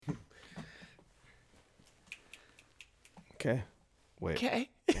Okay. Wait. Okay.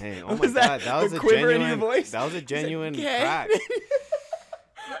 Dang. Oh my God. That was the a quiver in genuine. your voice? That was a genuine Okay. crack.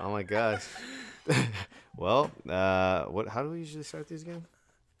 Oh my gosh. Well, what? How do we usually start these again?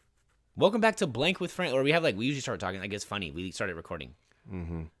 Welcome back to Blank with Frank. Or we usually start talking. Like, it's funny. We started recording.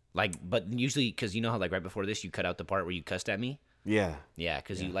 Mm-hmm. Like, but usually, because you know how, like, right before this, you cut out the part where you cussed at me? Yeah. Yeah,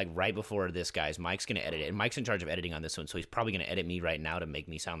 because you, like, right before this, guys, Mike's going to edit it. And Mike's in charge of editing on this one, so he's probably going to edit me right now to make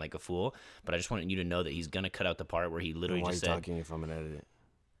me sound like a fool. But I just wanted you to know that he's going to cut out the part where he literally Why just are you said... talking if I'm going to edit it?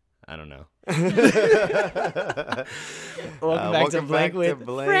 I don't know. Welcome back to Blank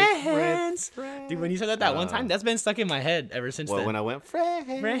Friends. Dude, when you said that one time, that's been stuck in my head ever since then. When I went friends,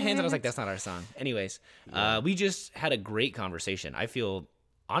 and I was like, that's not our song. Anyways, we just had a great conversation. I feel,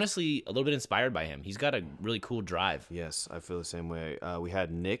 honestly, a little bit inspired by him. He's got a really cool drive. Yes, I feel the same way. We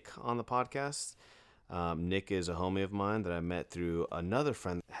had Nick on the podcast. Nick is a homie of mine that I met through another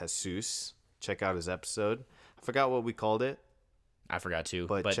friend, Jesus. Check out his episode. I forgot what we called it. I forgot to,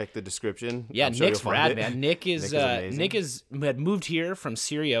 but check the description. Yeah, I'm sure Nick's rad, man. Nick amazing. Nick had moved here from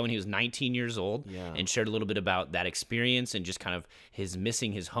Syria when he was 19 years old, yeah. and shared a little bit about that experience and just kind of his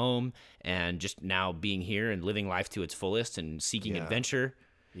missing his home and just now being here and living life to its fullest and seeking adventure.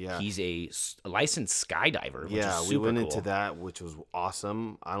 Yeah, he's a licensed skydiver. Which is super we went cool. into that, which was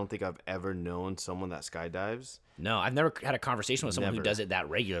awesome. I don't think I've ever known someone that skydives. No, I've never had a conversation with someone who does it that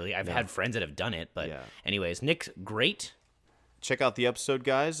regularly. I've had friends that have done it, but anyways, Nick's great. Check out the episode,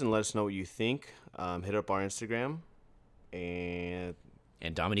 guys, and let us know what you think. Hit up our Instagram. And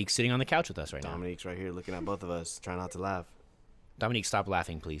Dominique's sitting on the couch with us right now. Dominique's right here looking at both of us. Try not to laugh. Dominique, stop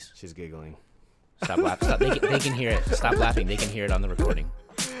laughing, please. She's giggling. Stop laughing. Stop. They can hear it. Stop laughing. They can hear it on the recording.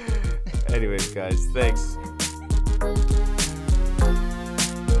 Anyways, guys, thanks.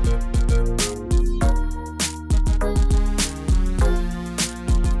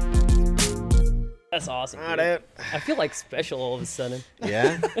 That's awesome. I feel like special all of a sudden.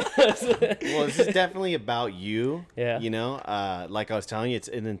 Yeah? Well, this is definitely about you. Yeah. You know, like I was telling you, it's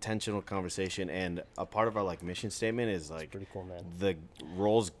an intentional conversation, and a part of our like mission statement is like pretty cool, man. The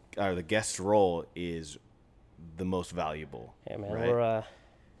roles or the guest's role is the most valuable. Yeah, man. Right? We're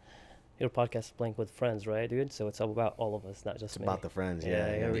your podcast Blank with friends, right, dude? So it's all about all of us, not just me. About the friends,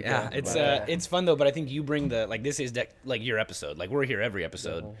 It's fun though, but I think you bring the this is like your episode. Like we're here every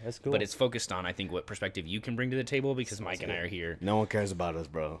episode, that's cool. but it's focused on I think what perspective you can bring to the table because Mike and I are here. No one cares about us,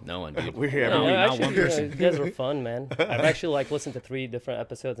 bro. No one, dude. We're here every week, not one person. You guys were fun, man. I've actually listened to 3 different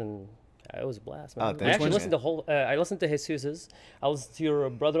episodes and it was a blast, man. I actually listened to I listened to Jesus's. I listened to your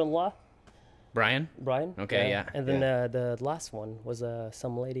brother-in-law. Brian. Okay, yeah. And then the last one was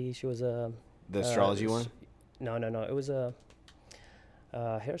some lady. She was a the astrology one. No. It was a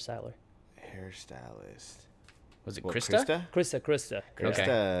hairstyler. Hairstylist. Was it Krista? Krista. Okay.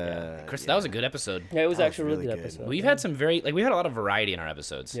 Yeah. Krista, that was a good episode. Yeah, it was actually a really good episode. We've had some we had a lot of variety in our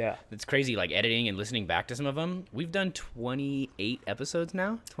episodes. Yeah. It's crazy, like editing and listening back to some of them. We've done 28 episodes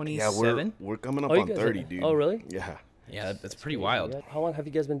now. 27. Yeah, we're coming up on 30, dude. Oh, really? Yeah. Yeah, that's pretty wild. How long have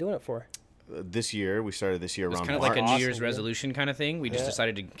you guys been doing it for? This year, we started this year around It's kind of March. like a New Year's resolution kind of thing. We just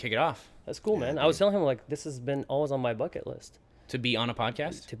decided to kick it off. That's cool, man. I was telling him, like, this has been always on my bucket list. To be on a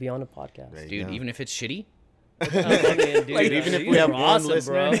podcast? To be on a podcast. Dude, even if it's shitty? I mean, dude, even if we have one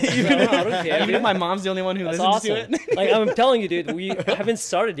listener. Even if my mom's the only one who listens to it? Like, I'm telling you, dude, we haven't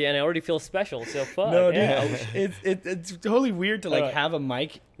started yet, and I already feel special, so fuck. No, dude. It's totally weird to, have a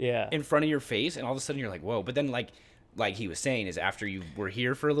mic in front of your face, and all of a sudden you're like, whoa. But then, like he was saying, is after you were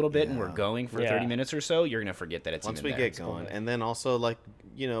here for a little bit and we're going for 30 minutes or so, you're gonna forget that it's once even we there. get going, and then also just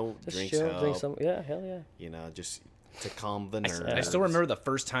drinks chill, help. drink some, hell yeah. Just to calm the nerves. I still remember the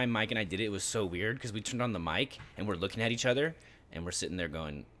first time Mike and I did it. It was so weird because we turned on the mic and we're looking at each other and we're sitting there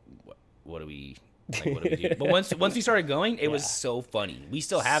going, what do we? What do we do? But once we started going, it was so funny. We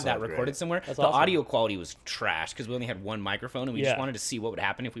still have that recorded somewhere. That's the awesome. audio quality was trash because we only had one microphone and we just wanted to see what would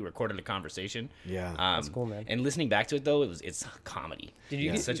happen if we recorded a conversation. Yeah, that's cool, man. And listening back to it though, it's comedy. Dude,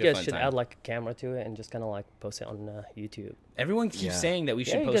 you such guys a fun should time. add like a camera to it and just kind of like post it on YouTube. Everyone keeps saying that we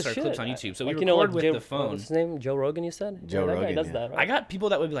should post our clips on YouTube, so we like, record with the phone. What's his name? Joe Rogan, you said? Joe Rogan, that guy does that, right? I got people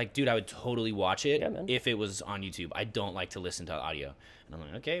that would be like, dude, I would totally watch it man. if it was on YouTube. I don't like to listen to audio. And I'm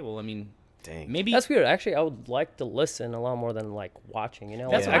like, okay, well, I mean, dang. maybe that's weird. Actually, I would like to listen a lot more than like watching. You know,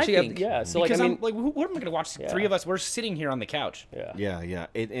 that's like, what I think. So because like, I mean, what am I gonna watch? 3 of us, we're sitting here on the couch. Yeah.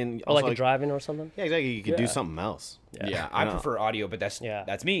 And or also, like a driving or something. Yeah, exactly. You could do something else. Yeah, I prefer audio, but that's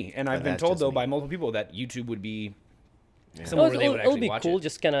me. And I've been told though by multiple people that YouTube would be somewhere where they would actually watch it. It'll be cool.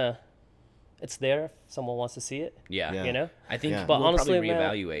 Just kind of, it's there if someone wants to see it. Yeah. You know. I think But we'll honestly, probably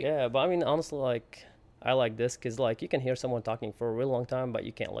reevaluate. man, but I mean, honestly, like, I like this because like you can hear someone talking for a really long time, but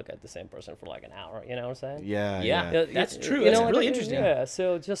you can't look at the same person for like an hour. You know what I'm saying? Yeah, that's true. You That's know, really like, interesting. Yeah.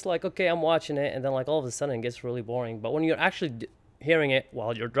 So just like, okay, I'm watching it, and then like all of a sudden it gets really boring. But when you're actually hearing it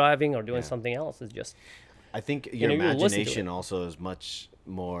while you're driving or doing something else, it's just. I think your you listen to imagination it. also is much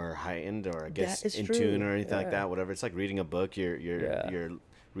more heightened, or I guess is in true. tune or anything like Yeah. that. Whatever. It's like reading a book. You're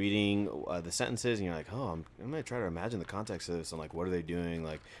reading the sentences, and you're like, oh, I'm gonna try to imagine the context of this, and like, what are they doing?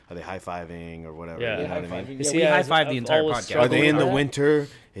 Like, are they high fiving or whatever? Yeah. You know what I mean? Yeah, see, we high I've five the entire always podcast. struggled Are they in with the that. winter?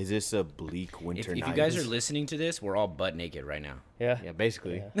 Is this a bleak winter If night? you guys are listening to this, we're all butt naked right now. Yeah. Yeah,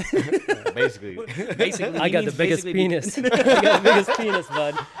 basically. Yeah. Basically. Basically, I he got the means biggest basically penis. I got the biggest penis,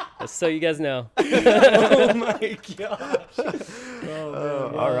 bud. Just so you guys know. Oh my gosh.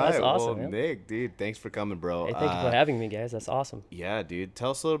 All right. that's awesome, well, man. Nick, dude, thanks for coming, bro. Hey, thank you for having me, guys. That's awesome. Yeah, dude.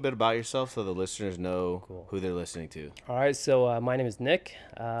 Tell us a little bit about yourself so the listeners know Cool. who they're listening to. All right, so my name is Nick.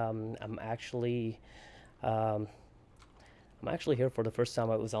 I'm actually here for the first time.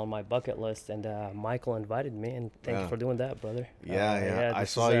 It was on my bucket list, and Michael invited me, and thank you for doing that, brother. Yeah. I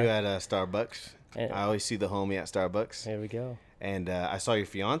this saw is, you at Starbucks. and- I always see the homie at Starbucks. Here we go. And I saw your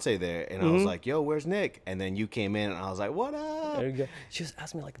fiance there, and I was like, yo, where's Nick? And then you came in, and I was like, what up? There you go. She just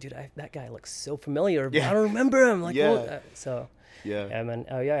asked me like, dude, that guy looks so familiar, but Yeah. I don't remember him. Like, Yeah. what? So. Yeah. Yeah, man.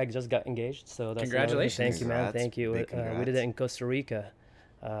 Oh, yeah, I just got engaged, so that's another thing. Congratulations. Thank you, man. Congrats. Thank you. Big We did congrats. it in Costa Rica.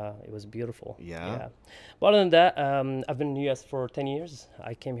 It was beautiful. Yeah? But other than that, I've been in the U.S. for 10 years.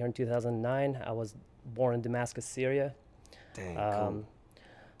 I came here in 2009. I was born in Damascus, Syria. Dang, cool.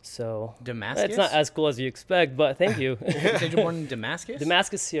 So Damascus? it's not as cool as you expect, but thank you. You said you're born in Damascus?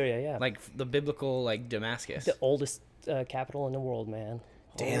 Damascus, Syria, yeah. Like the biblical, like Damascus. The oldest capital in the world, man.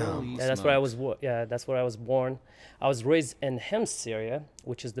 Damn. Holy Yeah, that's where I smokes. was. That's where I was born. I was raised in Hems, Syria,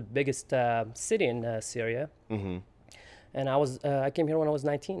 which is the biggest city in Syria. Mm-hmm. And I came here when I was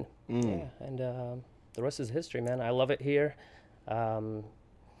 19. Mm. Yeah, and the rest is history, man. I love it here.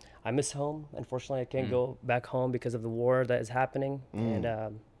 I miss home. Unfortunately, I can't go back home because of the war that is happening. And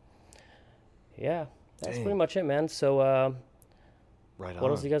yeah, that's Dang. pretty much it, man. So Right on.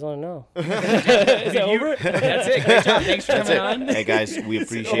 what else do you guys want to know? Is it over? That's it. Great job. Thanks for coming on. Hey guys, we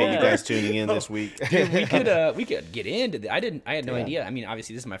appreciate you guys tuning in this week. Dude, we could get into that. I had no idea. I mean,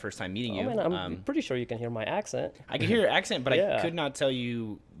 obviously this is my first time meeting you. Oh, man, I'm pretty sure you can hear my accent. I could hear your accent, but I Yeah. could not tell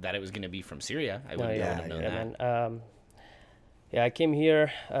you that it was going to be from Syria. I wouldn't have known that. man. Yeah, I came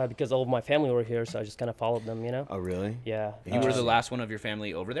here because all of my family were here, so I just kind of followed them, you know. Oh, really? Yeah. You were the last one of your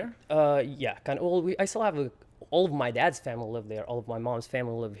family over there? Yeah, kind of. Well, I still have all of my dad's family live there. All of my mom's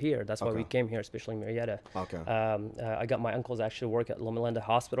family live here. That's why we came here, especially Murrieta. Okay. I got my uncles actually work at Loma Linda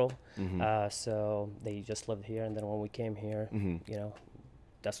Hospital, so they just lived here. And then when we came here, you know,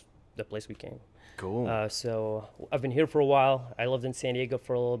 that's the place we came. Cool. So I've been here for a while. I lived in San Diego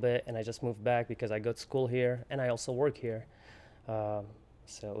for a little bit, and I just moved back because I go to school here, and I also work here.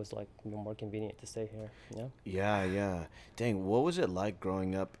 So it was like more convenient to stay here. You know? Yeah. Dang, what was it like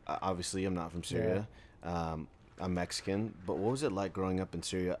growing up? Obviously, I'm not from Syria. I'm Mexican, but what was it like growing up in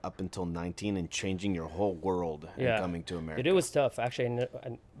Syria up until 19 and changing your whole world and coming to America? It was tough. Actually,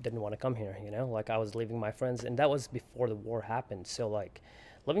 I didn't want to come here, you know? Like, I was leaving my friends, and that was before the war happened. So, like,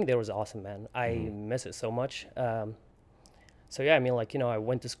 living there was awesome, man. I miss it so much. So, yeah, I mean, like, you know, I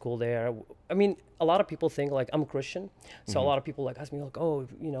went to school there. I mean, a lot of people think, like, I'm Christian. So a lot of people, like, ask me, like, oh,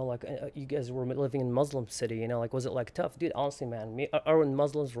 you know, like, you guys were living in Muslim city, you know? Like, was it, like, tough? Dude, honestly, man, our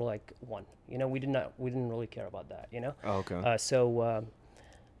Muslims were, like, one. You know, we didn't really care about that, you know? Oh, okay. So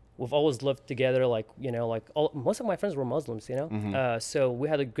we've always lived together, like, you know, like most of my friends were Muslims, you know? So we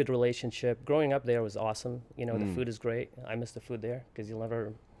had a good relationship. Growing up there was awesome. You know, the food is great. I miss the food there because you'll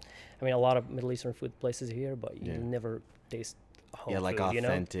never, I mean, a lot of Middle Eastern food places here, but you never taste home Yeah, like food, you know?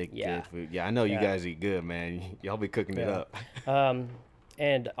 authentic Yeah. good food. Yeah, I know you Yeah. guys eat good, man. Y'all be cooking it Yeah. up.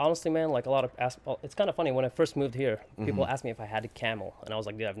 And honestly, man, like a lot of it's kind of funny when I first moved here. People asked me if I had a camel, and I was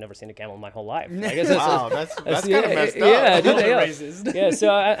like, dude, I've never seen a camel in my whole life. I guess Wow, that's kind of messed up. Yeah, dude, yeah. Racist. Yeah, so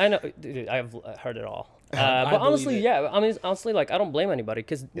I know, dude, I've heard it all. But honestly, believe it. yeah, I mean, honestly, like, I don't blame anybody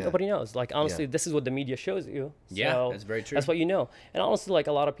because Yeah. nobody knows. Like, honestly, Yeah. this is what the media shows you. Yeah, So that's very true. That's what you know. And honestly, like,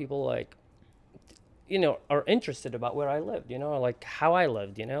 a lot of people, like, you know, are interested about where I lived, you know, like how I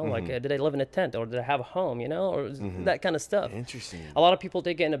lived, you know, like did I live in a tent or did I have a home, you know, or that kind of stuff. Interesting. A lot of people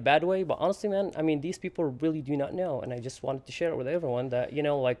take it in a bad way, but honestly, man, I mean, these people really do not know. And I just wanted to share it with everyone that, you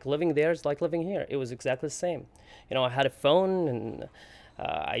know, like living there is like living here. It was exactly the same. You know, I had a phone and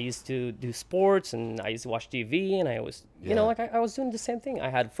I used to do sports, and I used to watch TV, and I was, you know, Yeah. like I was doing the same thing. I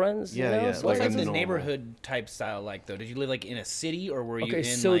had friends, Yeah, you know. yeah, So What's like like as the a normal- neighborhood type style like though? Did you live like in a city or were you Okay, in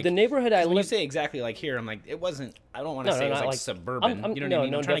so like? the neighborhood I 'Cause when you lived. say exactly like here, I'm like it wasn't. I don't want to No, say no, it was not like like suburban. you know what I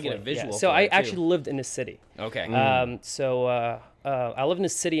mean? no, I'm trying to get a definitely, yeah. visual. So for I it, too. actually lived in a city. Okay. I lived in a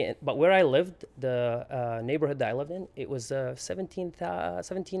city, but where I lived, the neighborhood that I lived in, it was a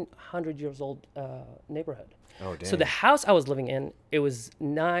 1700 years old neighborhood. Oh, damn. So the house I was living in, it was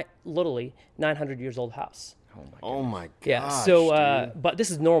literally 900 years old house. oh my. Oh my god. Yeah. So, but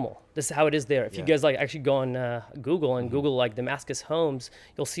this is normal. This is how it is there. If you Yeah. guys like actually go on Google and Google like Damascus homes,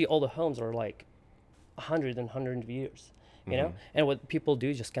 you'll see all the homes are like 100 and 100 years. You know, and what people do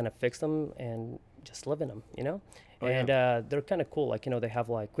is just kind of fix them and just live in them. You know. And they're kind of cool. Like, you know, they have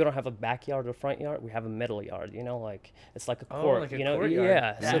like, we don't have a backyard or front yard. We have a middle yard, you know, like it's like a court, like a you know? courtyard.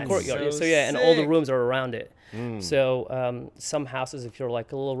 Yeah, it's a That's courtyard. so So yeah, and all the sick. rooms are around it. So some houses, if you're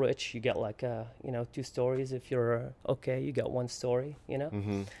like a little rich, you get like, you know, 2 stories. If you're okay, you got 1 story, you know?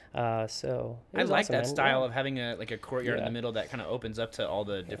 So it I was like awesome, that man. style Yeah. of having a like a courtyard in Yeah. the middle that kind of opens up to all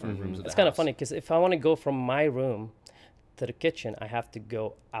the different rooms of the It's kind of house. funny because if I want to go from my room to the kitchen, I have to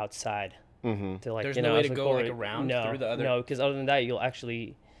go outside. To like, There's you no know, way as to a go, like, corridor. around no, through the other- No, because other than that, you'll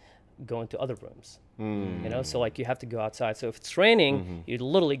actually go into other rooms. You know, so like you have to go outside. So if it's raining, you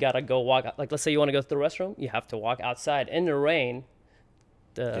literally gotta go walk. Like let's say you want to go to the restroom, you have to walk outside in the rain.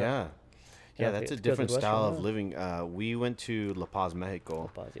 Yeah. Yeah, Yeah, to- that's a to go to the different style restroom, of yeah. living. We went to La Paz, Mexico.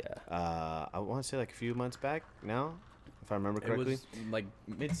 Pause, yeah. I want to say like a few months back now, if I remember It correctly. was like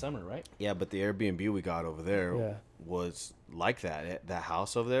midsummer, right? Yeah, but the Airbnb we got over there Yeah. was like that. That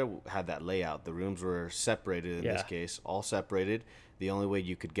house over there had that layout. The rooms were separated in this Yeah. case, all separated. The only way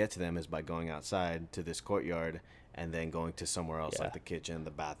you could get to them is by going outside to this courtyard and then going to somewhere else, Yeah. like the kitchen,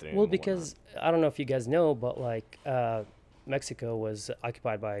 the bathroom. Well, and because I don't know if you guys know, but like Mexico was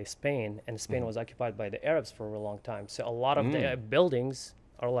occupied by Spain, and Spain was occupied by the Arabs for a long time. So a lot of the buildings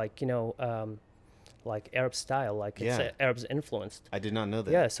are like, you know, like Arab style, like it's Yeah. Arabs influenced. I did not know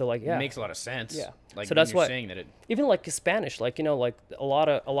that. Yeah, so like It makes a lot of sense. Yeah. Like So when that's you're why- saying that it. even like Spanish, like, you know, like a lot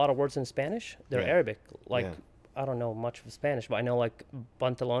of words in Spanish, they're Yeah. Arabic. Like Yeah. I don't know much of Spanish, but I know like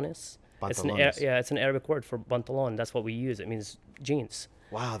pantalones. Pantalones. It's an Arabic word for pantalon. That's what we use. It means jeans.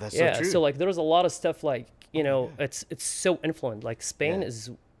 Wow, that's Yeah, so true. so like there's a lot of stuff like, you know, it's so influenced. Like Spain Yeah.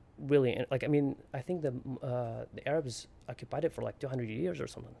 is really like, I mean, I think the Arabs occupied it for like 200 years or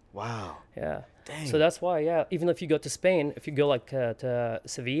something. Wow. Yeah. Dang. So that's why, yeah, even if you go to Spain, if you go like to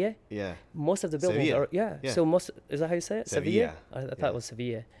Sevilla, Yeah. most of the buildings Sevilla. are yeah. Yeah. So most, is that how you say it? Sevilla. I thought Yeah. it was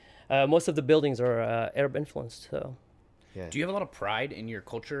Sevilla. Most of the buildings are Arab influenced. So. Yeah. Do you have a lot of pride in your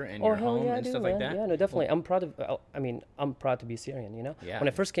culture and Oh your hell home yeah, I and do, stuff man. like that? Yeah, no, definitely. I'm proud of. I mean, I'm proud to be Syrian. You know. Yeah. When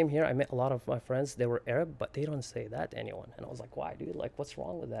I first came here, I met a lot of my friends. They were Arab, but they don't say that to anyone. And I was like, why, dude? Like, what's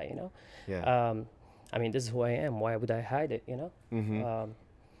wrong with that? You know. Yeah. I mean, this is who I am. Why would I hide it? You know. Mm-hmm.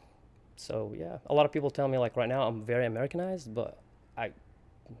 So yeah, a lot of people tell me like right now I'm very Americanized, but I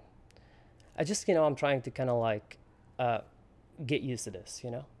just, you know, I'm trying to kind of like get used to this.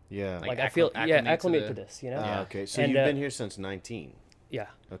 You know. Yeah. Like Like I feel acclimate to acclimate the- to this. You know. Yeah. Okay. So And, you've been here since 19. Yeah.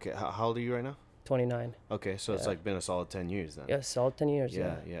 Okay. How old are you right now? 29. Okay. So it's Yeah. like been a solid 10 years then. Yeah, solid 10 years.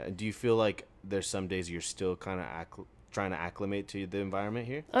 Yeah. Yeah. And do you feel like there's some days you're still kind of trying to acclimate to the environment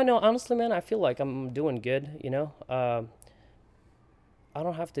here? I know, honestly, man, I feel like I'm doing good, you know. I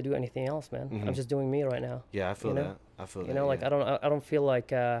don't have to do anything else, man. I'm just doing me right now. Yeah, I feel You know? that. I feel that. You know, like yeah. I don't feel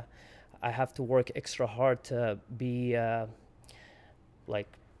like I have to work extra hard to be like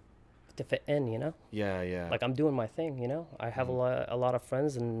to fit in, you know. Yeah, yeah. Like I'm doing my thing, you know. I have a lot of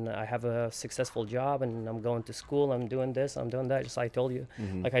friends, and I have a successful job, and I'm going to school. I'm doing this. I'm doing that. Just like I told you,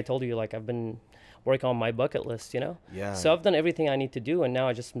 like I told you, like I've been working on my bucket list, you know. Yeah. So I've done everything I need to do, and now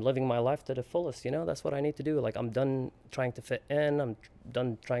I just am living my life to the fullest. You know, that's what I need to do. Like I'm done trying to fit in. I'm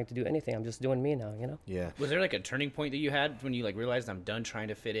done trying to do anything. I'm just doing me now. You know. Yeah. Was there like a turning point that you had when you like realized I'm done trying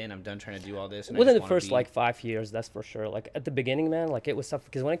to fit in, I'm done trying to do all this? And I Within just the wanna first be- like 5 years, that's for sure. Like at the beginning, man, like it was tough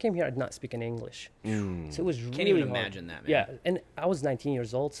because when I came here, I did not speak any English, so it was Can't really even hard. imagine that, man. Yeah, and I was 19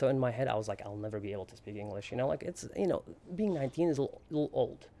 years old, so in my head, I was like, I'll never be able to speak English. You know, like it's, you know, being 19 is a little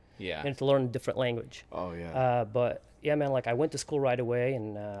old. Yeah. You have to learn a different language. Oh yeah. But yeah, man, like I went to school right away,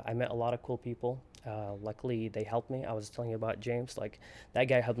 and I met a lot of cool people. Luckily, they helped me. I was telling you about James. Like that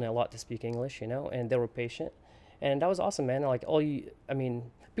guy helped me a lot to speak English, you know, and they were patient, and that was awesome, man. Like I mean,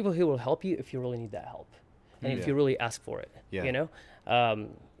 people who will help you if you really need that help, and if Yeah. you really ask for it. Yeah. You know,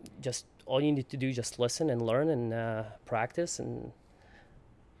 just all you need to do just listen and learn and practice, and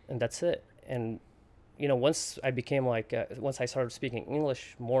that's it. And you know, once I became like, once I started speaking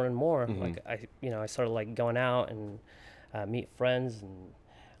English more and more, like I started like going out and meet friends and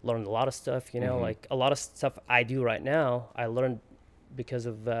learn a lot of stuff. You know, like a lot of stuff I do right now, I learned because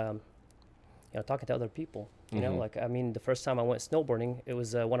of talking to other people. You know, like I mean, the first time I went snowboarding, it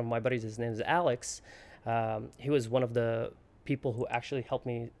was one of my buddies. His name is Alex. He was one of the people who actually helped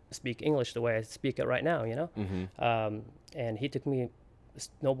me speak English the way I speak it right now. You know, and he took me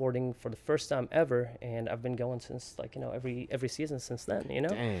snowboarding for the first time ever, and I've been going since, like, you know, every season since then. You know,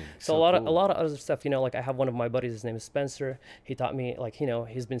 Dang, so a lot of other stuff. You know, like I have one of my buddies. His name is Spencer. He taught me, like, you know,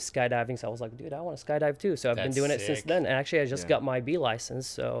 he's been skydiving. So I was like, dude, I want to skydive too. So I've been That's doing it since sick. then. And actually, I just got my B license.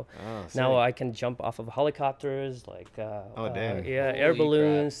 So now I can jump off of helicopters, like dang. yeah, air Holy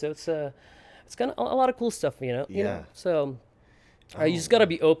balloons. So it's kind of a lot of cool stuff. You know. You know? Yeah. So you just gotta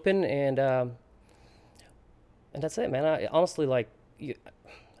be open, and that's it, man. I honestly, like,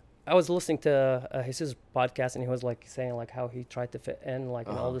 I was listening to his podcast, and he was like saying like how he tried to fit in, like,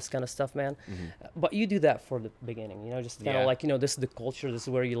 and all this kind of stuff, man. But you do that for the beginning, you know, just kind of like, you know, this is the culture, this is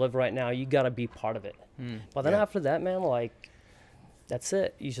where you live right now. You gotta be part of it. But then after that, man, like, that's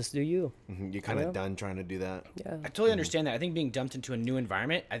it. You just do you. You're kind of done trying to do that. Yeah. I totally understand that. I think being dumped into a new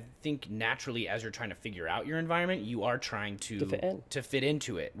environment, I think naturally as you're trying to figure out your environment, you are trying to fit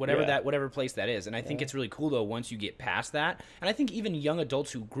into it, whatever place that is. And I think it's really cool though once you get past that. And I think even young adults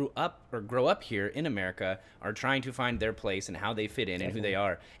who grew up or grow up here in America are trying to find their place and how they fit in and who they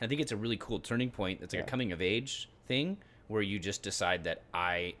are. And I think it's a really cool turning point. It's like a coming of age thing where you just decide that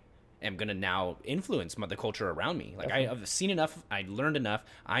I am going to now influence the culture around me. Like I've seen enough, I learned enough,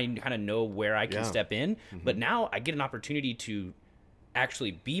 I kind of know where I can step in, but now I get an opportunity to actually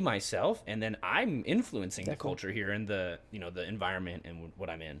be myself, and then I'm influencing the culture here and the, you know, the environment and what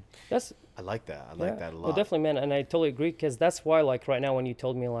I'm in. I like that. I like that a lot. Well, definitely, man, and I totally agree, because that's why, like, right now when you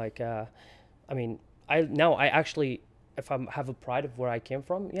told me, like, I mean, I actually, if I have a pride of where I came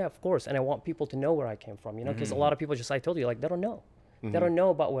from, yeah, of course, and I want people to know where I came from, you know, because a lot of people, just, I told you, like, they don't know. They don't know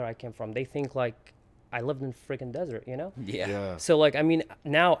about where I came from. They think, like, I lived in the freaking desert, you know? Yeah. So, like, I mean,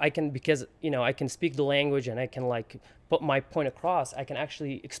 now I can, because, you know, I can speak the language and I can, like, put my point across. I can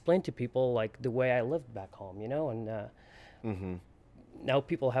actually explain to people, like, the way I lived back home, you know? And now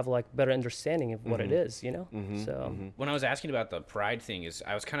people have, like, better understanding of what it is, you know? So When I was asking about the pride thing, is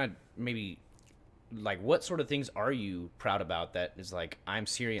I was kind of maybe like, what sort of things are you proud about that is like, I'm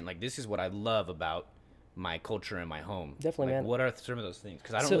Syrian, like, this is what I love about my culture and my home? Definitely, like, man. What are some of those things?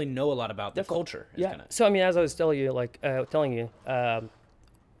 Because I don't really know a lot about the culture. Yeah. So I mean, as I was telling you, like,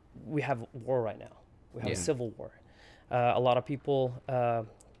 we have war right now. We have a civil war. A lot of people are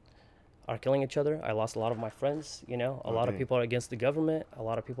killing each other. I lost a lot of my friends. You know, a lot of people are against the government. A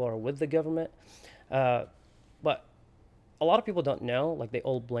lot of people are with the government. But a lot of people don't know. Like, they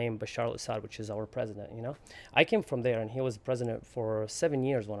all blame Bashar al-Assad, which is our president. You know, I came from there, and he was president for 7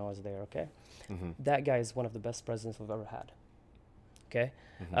 years when I was there. Okay. That guy is one of the best presidents we've ever had. Okay.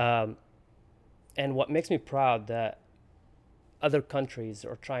 And what makes me proud that other countries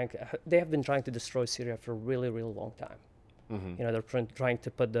are they have been trying to destroy Syria for a really, really long time. You know, they're trying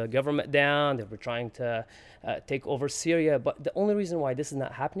to put the government down. They were trying to take over Syria. But the only reason why this is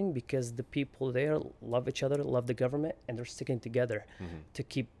not happening, because the people there love each other, love the government, and they're sticking together to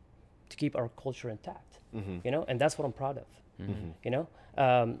keep our culture intact. You know, and that's what I'm proud of. You know,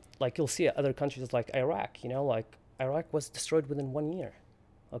 like, you'll see other countries like Iraq. You know, like, Iraq was destroyed within 1 year.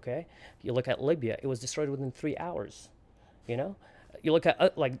 Okay, you look at Libya; it was destroyed within 3 hours. You know, you look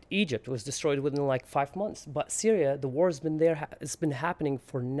at like Egypt was destroyed within like 5 months. But Syria, the war has been there. It's been happening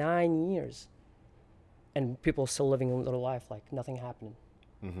for 9 years, and people are still living their life like nothing happening.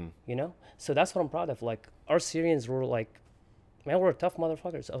 You know, so that's what I'm proud of. Like, our Syrians were like, man, we're tough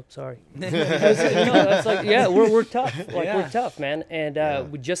motherfuckers. Oh, sorry. No, that's like, yeah, we're tough. Like, we're tough, man.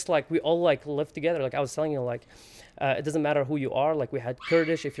 And we just, like, we all, like, live together. Like I was telling you, like, it doesn't matter who you are. Like, we had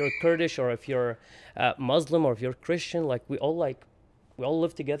Kurdish, if you're Kurdish, or if you're Muslim, or if you're Christian, like, we all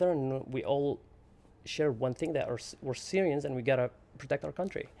live together, and we all share one thing, that we're Syrians, and we gotta protect our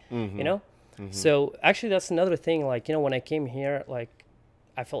country. You know? So actually, that's another thing. Like, you know, when I came here, like,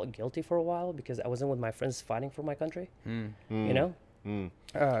 I felt guilty for a while because I wasn't with my friends fighting for my country. You know,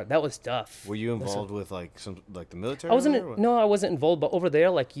 that was tough. Were you involved with like the military? I wasn't. No, I wasn't involved. But over there,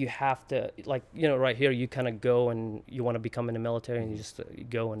 like, you have to, like, you know, right here, you kind of go and you want to become in the military, and you just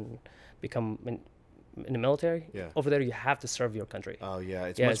go and become in the military. Yeah. Over there, you have to serve your country. Oh yeah,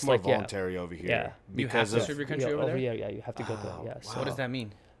 it's much more like, voluntary over here. Yeah. You have to serve your country over there? Yeah, you have to go there. Yeah. So what does that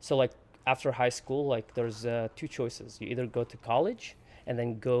mean? So, like, after high school, like, there's 2 choices. You either go to college and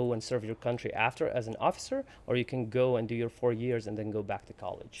then go and serve your country after as an officer, or you can go and do your 4 years and then go back to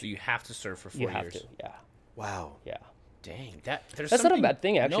college. So you have to serve for 4 years. You have to, yeah. Wow. Yeah. Dang, That's not a bad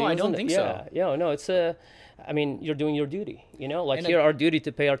thing, actually. No, I don't think so. Yeah, no, it's I mean, you're doing your duty, you know? Like, And here, our duty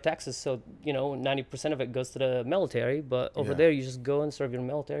to pay our taxes, so, you know, 90% of it goes to the military, but over Yeah. there, you just go and serve your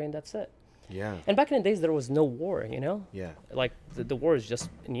military, and that's it. Yeah. And back in the days, there was no war, you know? Yeah. Like, the war is just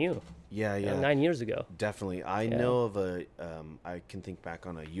new. Yeah. Yeah. 9 years ago. Definitely. I know of I can think back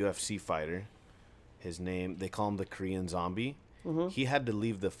on a UFC fighter. His name, they call him the Korean Zombie. He had to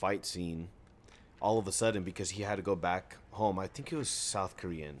leave the fight scene all of a sudden because he had to go back home. I think he was South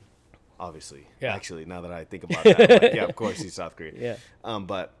Korean, obviously. Yeah. Actually, now that I think about that, I'm like, yeah, of course he's South Korean. Yeah.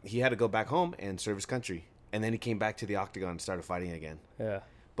 But he had to go back home and serve his country. And then he came back to the octagon and started fighting again. Yeah.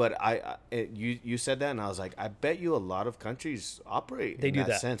 But you said that, and I was like, I bet you a lot of countries operate in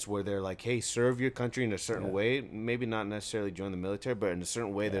that sense where they're like, hey, serve your country in a certain way. Maybe not necessarily join the military, but in a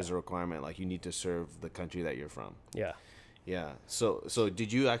certain way, there's a requirement like you need to serve the country that you're from. Yeah. Yeah. So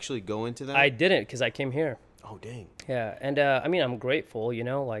did you actually go into that? I didn't, because I came here. Oh, dang. Yeah, and I mean, I'm grateful, you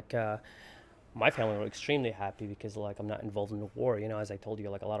know, like my family were extremely happy because like I'm not involved in the war, you know, as I told you,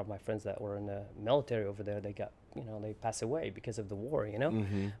 like a lot of my friends that were in the military over there, they got, you know, they passed away because of the war, you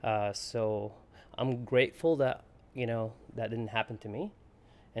know. So I'm grateful that, you know, that didn't happen to me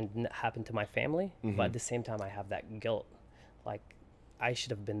and didn't happen to my family, but at the same time I have that guilt, like I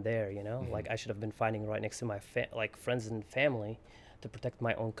should have been there, you know, like I should have been fighting right next to my like friends and family to protect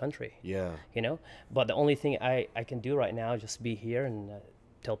my own country. Yeah. You know, but the only thing I can do right now is just be here and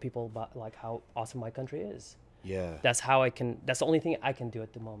tell people about like how awesome my country is. Yeah. That's how that's the only thing I can do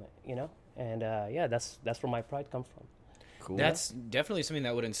at the moment, you know? And yeah, that's where my pride comes from. Cool. That's definitely something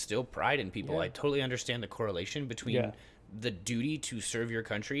that would instill pride in people. Yeah. I totally understand the correlation between the duty to serve your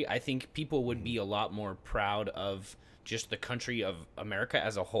country. I think people would be a lot more proud of just the country of America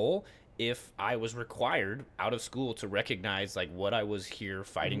as a whole if I was required out of school to recognize like what I was here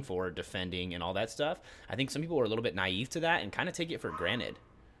fighting for, defending, and all that stuff. I think some people are a little bit naive to that and kind of take it for granted.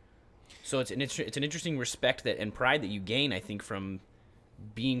 So it's an interesting respect that and pride that you gain, I think, from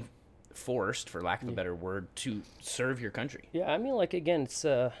being forced, for lack of a better word, to serve your country. Yeah, I mean, like again,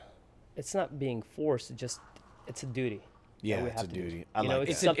 it's not being forced; it's a duty. Yeah, it's a duty. I You know, like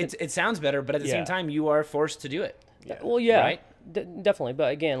it's that. It sounds better, but at the same time, you are forced to do it. Well, yeah, Right? Definitely.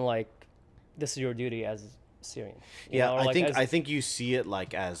 But again, like this is your duty as Syrian. You Yeah, know, or I like think as- I think you see it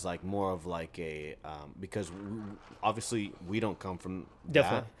like as like more of like a because obviously we don't come from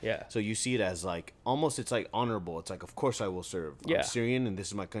Definitely, that. yeah. So you see it as like almost it's like honorable. It's like of course I will serve. Yeah. I'm Syrian and this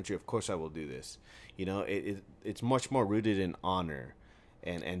is my country. Of course I will do this. You know, it's much more rooted in honor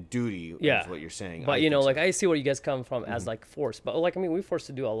and duty. Yeah. Is what you're saying. But I you know, think like I see where you guys come from as like forced. But like I mean, we're forced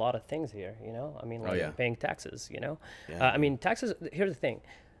to do a lot of things here. You know, I mean, like yeah. paying taxes. You know, Yeah. I mean, taxes. Here's the thing: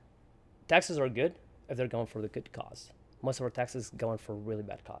 taxes are good if they're going for the good cause. Most of our taxes going for really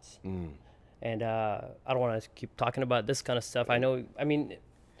bad cause. And I don't want to keep talking about this kind of stuff. I know. I mean,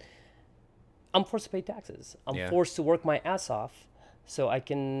 I'm forced to pay taxes. I'm Yeah. forced to work my ass off so I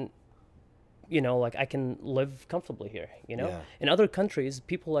can, you know, like I can live comfortably here, you know? Yeah. In other countries,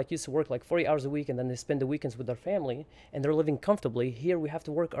 people like used to work like 40 hours a week and then they spend the weekends with their family and they're living comfortably. Here we have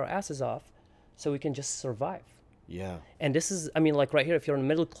to work our asses off so we can just survive. Yeah. And this is, I mean, like right here, if you're in the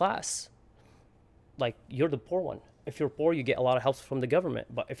middle class, like you're the poor one. If you're poor, you get a lot of help from the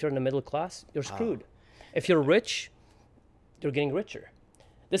government. But if you're in the middle class, you're screwed. If you're rich, you're getting richer.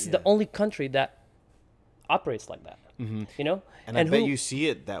 This is the only country that operates like that. You know? And I bet who- you see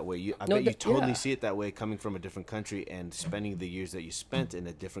it that way. I No, bet you th- totally yeah. see it that way coming from a different country and spending the years that you spent in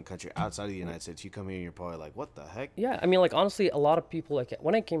a different country outside of the United States. You come here and you're probably like, what the heck? Yeah, I mean, like honestly, a lot of people like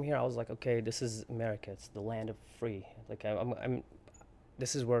when I came here, I was like, okay, this is America. It's the land of free. Like I'm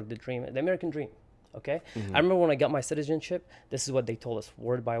this is where the American dream. Okay, I remember when I got my citizenship. This is what they told us,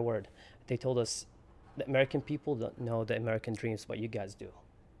 word by word. They told us, the American people don't know the American dreams, but you guys do.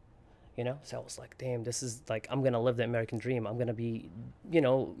 You know, so I was like, damn, this is like I'm gonna live the American dream. I'm gonna be, you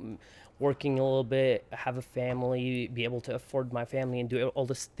know, working a little bit, have a family, be able to afford my family, and do all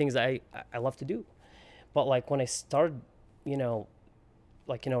these things I love to do. But like when I started, you know,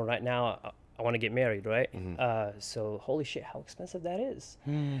 like you know, right now I want to get married, right? So holy shit, how expensive that is.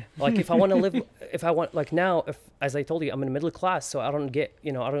 Like if I want to live, if I want, like now, if as I told you, I'm in the middle class, so I don't get,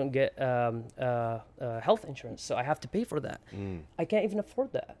 you know, I don't get health insurance, so I have to pay for that. I can't even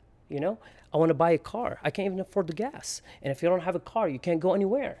afford that. You know, I want to buy a car. I can't even afford the gas. And if you don't have a car, you can't go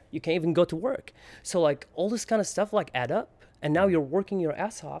anywhere. You can't even go to work. So like all this kind of stuff like add up. And now you're working your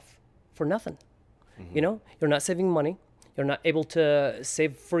ass off for nothing. You know, you're not saving money. You're not able to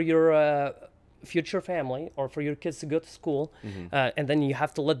save for your future family or for your kids to go to school. And then you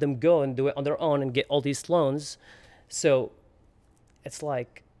have to let them go and do it on their own and get all these loans. So it's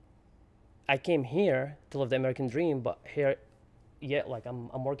like, I came here to live the American dream, but here, yet like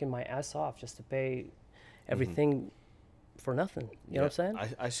I'm working my ass off just to pay everything for nothing. You know what I'm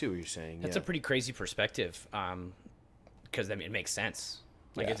saying? I see what you're saying. That's a pretty crazy perspective. Because I mean, it makes sense.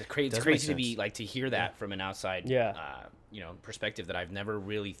 Like Yeah. it's crazy to be like to hear that from an outside, perspective that I've never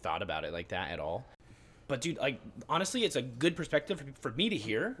really thought about it like that at all. But dude, like honestly, it's a good perspective for me to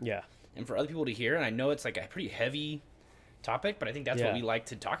hear. Yeah. And for other people to hear. And I know it's like a pretty heavy topic, but I think that's what Yeah. we like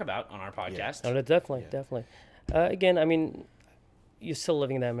to talk about on our podcast. No, definitely. Again, I mean, you're still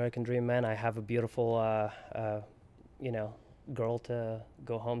living the American dream, man. I have a beautiful, girl to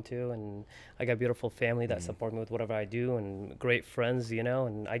go home to, and I got a beautiful family that support me with whatever I do, and great friends,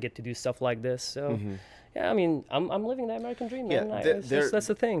 and I get to do stuff like this. So, yeah, I mean, I'm living the American dream, man. That's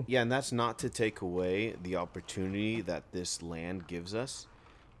the thing. Yeah, and that's not to take away the opportunity that this land gives us.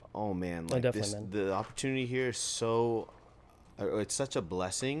 Oh man, like the opportunity here is so. It's such a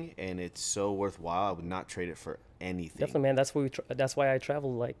blessing, and it's so worthwhile. I would not trade it for anything. Definitely, man. That's why I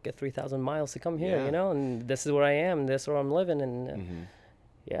traveled like 3,000 miles to come here. And this is where I am. This is where I'm living, and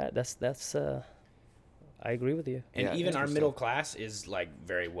that's. I agree with you. And even our middle class is like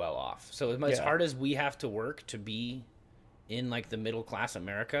very well off. So as hard as we have to work to be in like the middle class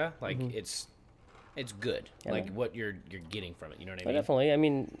America, like it's good. Yeah, like man. what you're getting from it. You know what I mean? Definitely. I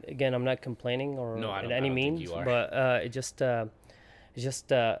mean, again, I'm not complaining or in any means, but it's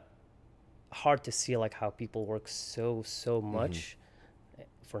just hard to see like how people work so much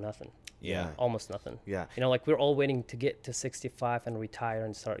for nothing. Yeah. Almost nothing. Yeah. Like we're all waiting to get to 65 and retire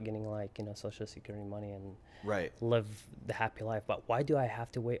and start getting like, Social Security money and live the happy life. But why do I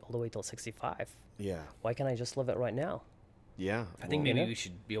have to wait all the way till 65? Yeah. Why can't I just live it right now? Yeah. I think maybe we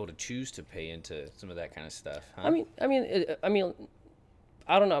should be able to choose to pay into some of that kind of stuff. Huh? I mean,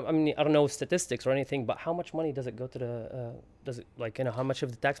 I don't know. I mean, I don't know statistics or anything, but how much money does it go to the? How much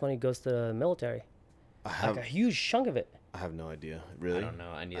of the tax money goes to the military? Like a huge chunk of it. I have no idea. Really? I don't know.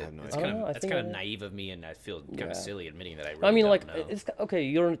 I have no idea. That's kind of naive of me, and I feel kind of silly admitting that I really don't know. It's okay.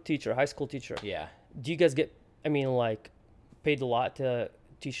 You're a teacher, high school teacher. Yeah. Do you guys get? I mean, like, paid a lot to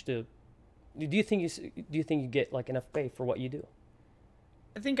teach the. Do you think you get like enough pay for what you do?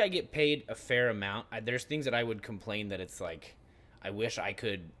 I think I get paid a fair amount. There's things that I would complain that it's like, I wish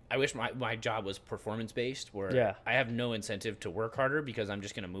my job was performance based, where I have no incentive to work harder because I'm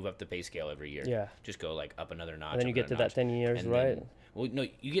just going to move up the pay scale every year. Yeah. Just go like up another notch. And then you get to that 10 years, right? Well, no,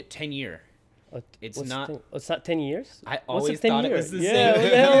 you get 10 year. It's not 10 years? I always thought it was the same. Yeah, what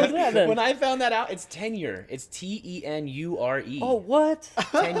the hell is that then? When I found that out, it's tenure. It's tenure. Oh, what?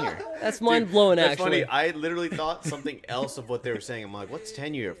 Tenure. That's mind-blowing, That's actually. funny. I literally thought something else of what they were saying. I'm like, what's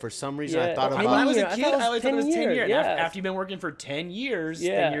tenure? For some reason, I thought When about... I was a kid, I always thought it was 10 years. Yeah. After you've been working for 10 years,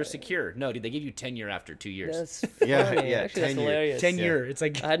 then you're secure. No, dude, they give you tenure after 2 years. That's funny. Actually, that's tenure. hilarious. Tenure. It's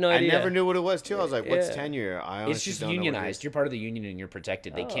like... I had no idea. I never knew what it was, too. I was like, what's tenure? I honestly It's just don't know what it unionized. is. You're part of the union and you're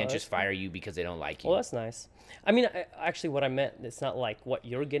protected. They can't just fire you because they don't like you. Well, that's nice. I mean, actually, what I meant, it's not like what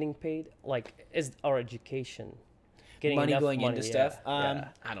you're getting paid. Like, is our education getting money enough going money? into stuff? Yeah.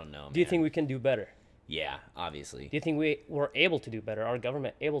 I don't know. Do you think we can do better? Yeah, obviously. Do you think we're able to do better? Our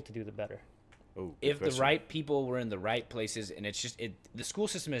government able to do the better? Ooh, If the right people were in the right places, and it's just the school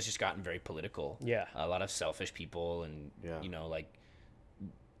system has just gotten very political. Yeah. A lot of selfish people, and like,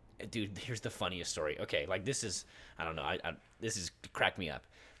 dude, here's the funniest story. Okay, like this is, I don't know, this is cracked me up.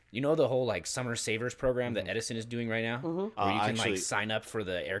 You know the whole like summer savers program that Edison is doing right now, where you can like sign up for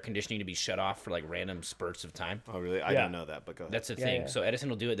the air conditioning to be shut off for like random spurts of time. Oh, really? I don't know that, but go ahead. That's the thing. yeah. So Edison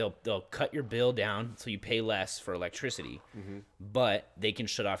will do it. They'll cut your bill down so you pay less for electricity, but they can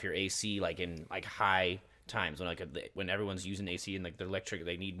shut off your AC like in like high times when everyone's using AC and like their electric,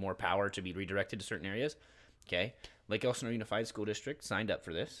 they need more power to be redirected to certain areas. Okay, Lake Elsinore Unified School District signed up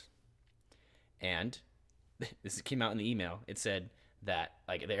for this, and this came out in the email. It said that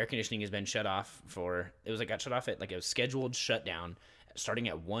like the air conditioning has been shut off got shut off at like a scheduled shutdown starting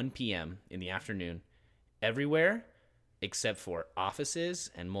at 1 p.m. in the afternoon everywhere except for offices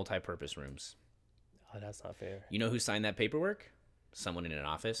and multi-purpose rooms. Oh, that's not fair. You know who signed that paperwork? Someone in an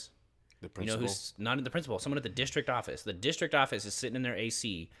office. The principal? You know who's not in the principal? Someone at the district office. The district office is sitting in their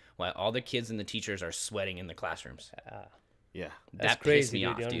AC while all the kids and the teachers are sweating in the classrooms. Yeah. That's That crazy, pissed me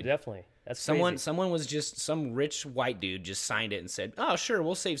off, dude. Definitely. That's Someone crazy. was just some rich white dude just signed it and said, "Oh, sure,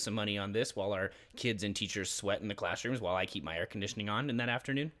 we'll save some money on this while our kids and teachers sweat in the classrooms while I keep my air conditioning on in that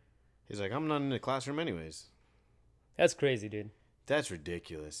afternoon." He's like, I'm not in the classroom anyways. That's crazy, dude. That's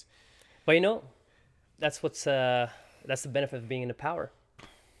ridiculous. But that's the benefit of being in the power.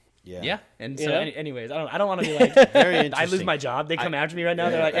 Yeah. And You so, know? anyways, I don't want to be like, Very I interesting. lose my job. They come after me right now.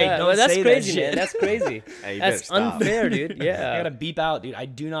 They're like, hey, Yeah, don't well, that's say crazy, that shit. man. That's crazy. Hey, you That's better stop. unfair, dude. I Yeah. gotta beep out, dude. I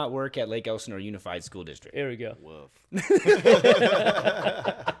do not work at Lake Elsinore Unified School District. Here we go. Woof.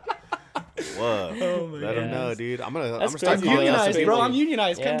 Whoa. Let them know, dude. I'm gonna That's start crazy, calling though. out some That's people. Bro, I'm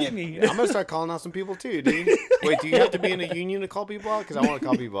unionized. Come Yeah. get me. I'm gonna start calling out some people too, dude. Wait, do you have to be in a union to call people out? Because I want to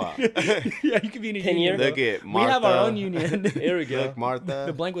call people out. Yeah, you could be in a Tenure. union. bro. Look at We Martha. have our own union. Here we go. Look, Martha.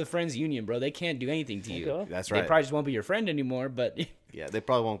 The Blank with Friends union, bro. They can't do anything to you. Okay. That's They right. probably just won't be your friend anymore, but Yeah, they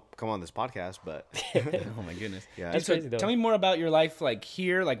probably won't come on this podcast, but oh my goodness. Yeah. That's So crazy, though. tell me more about your life, like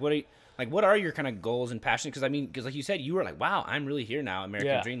here, like what are your kind of goals and passions? Because I mean, because like you said, you were like, wow, I'm really here now, American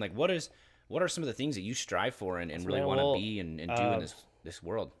Yeah. Dream. Like, what are some of the things that you strive for and really man, want to well, be and do in this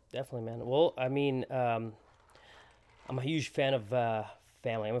world? Definitely, man. Well, I mean, I'm a huge fan of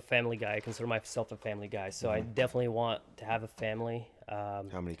family. I'm a family guy. I consider myself a family guy. So I definitely want to have a family. how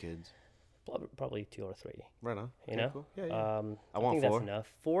many kids? Probably 2 or 3. Right on. You Okay, know? cool. Yeah, yeah. I want think 4. that's enough.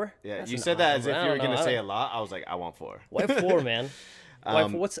 4? Yeah, That's you an said that odd as if number. you I were don't gonna know. say a lot. I was like, I want 4. Why 4, man? Why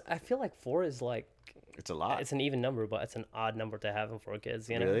Um, 4? I feel like 4 is like It's a lot. it's an even number, but it's an odd number to have them for kids.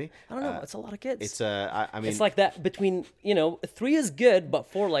 You know? Really? I don't know. It's a lot of kids. It's I mean, It's like that between 3 is good, but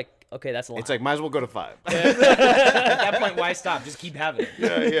 4 like okay, that's a lot. it's like might as well go to 5. At that point, why stop? Just keep having it.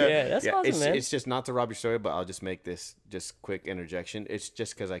 yeah, that's awesome, man. It's just not to rob your story, but I'll just make this just quick interjection. It's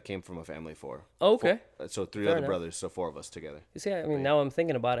just because I came from a family of 4. Oh, okay. So 3 Fair other enough. brothers, so 4 of us together. You see, I mean, now I'm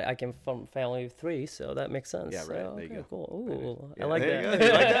thinking about it. I came from a family of 3, so that makes sense. Yeah, right. So, There you okay, go. Cool. Ooh, Yeah, I like there that. you go.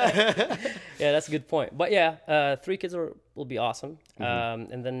 You like that? Yeah, that's a good point. But yeah, 3 kids will be awesome.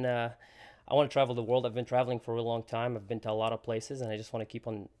 Mm-hmm. And then I want to travel the world. I've been traveling for a long time. I've been to a lot of places, and I just want to keep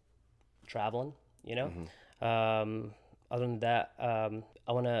on traveling. You know. Other than that,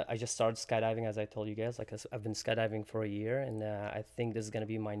 I just started skydiving, as I told you guys. Like I've been skydiving for a year, and I think this is gonna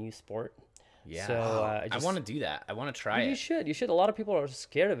be my new sport. Yeah. So I want to do that. I want to try You it. should. You should. A lot of people are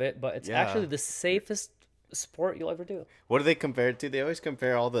scared of it, but it's Yeah. actually the safest sport you'll ever do. What do they compare it to? They always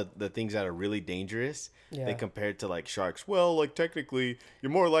compare all the things that are really dangerous. Yeah. They compare it to like sharks. Well, like technically,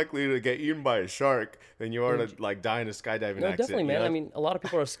 you're more likely to get eaten by a shark than you are to like die in a skydiving No, accident. definitely, you man. know? I mean, a lot of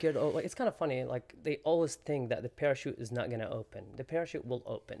people are scared. Oh, like it's kind of funny. Like they always think that the parachute is not gonna open. The parachute will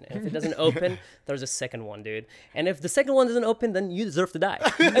open, and if it doesn't open, there's a second one, dude. And if the second one doesn't open, then you deserve to die.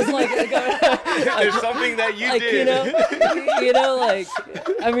 It's like there's something that you like did. like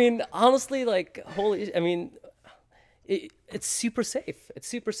I mean, honestly, like holy, I mean. It's super safe. It's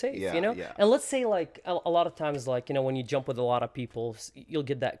super safe, Yeah, you know? yeah. And let's say like a lot of times, like, when you jump with a lot of people, you'll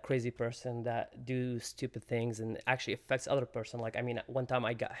get that crazy person that do stupid things and actually affects other person. Like, I mean, one time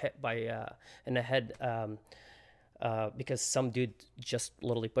I got hit by, in the head, because some dude just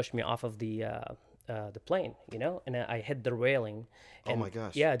literally pushed me off of the plane, and I hit the railing. Oh And my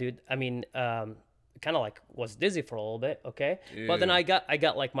gosh. Yeah, dude. I mean, kind of like was dizzy for a little bit, okay, but then I got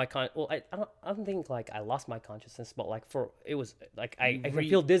like my I don't think like I lost my consciousness, but like it was like I can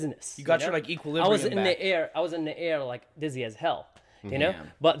feel dizziness. You got know? your like equilibrium. I was in back. the air. I was in the air like dizzy as hell, you know.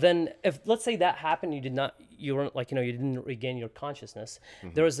 Damn. But then if let's say that happened, you weren't like you didn't regain your consciousness.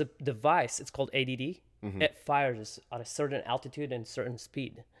 There is a device. It's called ADD. It fires at a certain altitude and certain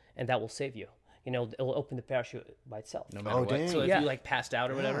speed, and that will save you. It'll open the parachute by itself. No matter Oh, what. dang. So if Yeah. you like passed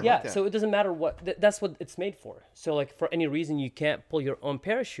out or whatever. Yeah, like that. so it doesn't matter what. That's what it's made for. So like for any reason you can't pull your own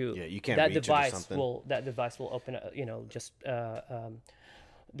parachute. Yeah, you can't That reach it or device something. will open. Just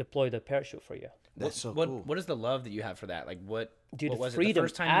deploy the parachute for you. That's so What cool. What is the love that you have for that? Like what? Dude, what was freedom, it? The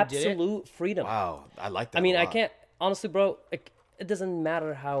first time you did it? absolute freedom. Wow, I like that. I mean, a I lot. can't honestly, bro. Like, it doesn't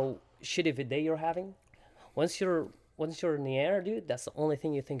matter how shitty of a day you're having. Once you're in the air, dude, that's the only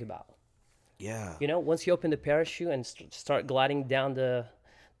thing you think about. Yeah. Once you open the parachute and start gliding down to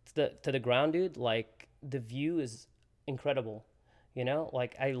the ground, dude, like the view is incredible.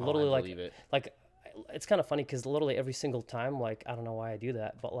 Like I literally believe it. like it's kind of funny because literally every single time, like I don't know why I do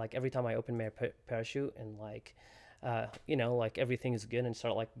that, but like every time I open my parachute and like, like everything is good and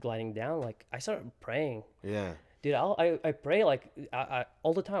start like gliding down, like I start praying. Yeah. Dude, I pray like I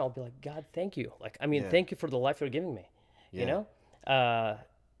all the time. I'll be like, God, thank you. Like, I mean, Yeah. thank you for the life you're giving me. Yeah.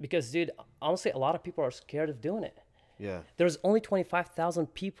 Because, dude, honestly, a lot of people are scared of doing it. Yeah. There's only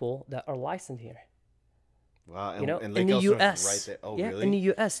 25,000 people that are licensed here. Wow. And, and in Lake the Elsinore's U.S. right there. Oh, yeah, really? in the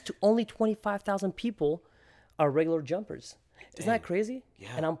U.S., to only 25,000 people are regular jumpers. Isn't that crazy? Yeah.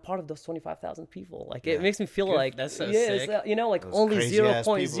 And I'm part of those 25,000 people. Like, it makes me feel Good. like That's so it's, sick. like Those only crazy 0.0,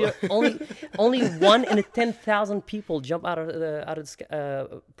 ass people. only 1 in 10,000 people jump out of the sky,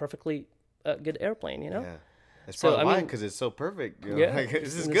 perfectly good airplane. Yeah. That's So, probably I why, mean- because it's so perfect. You know? Yeah. Like,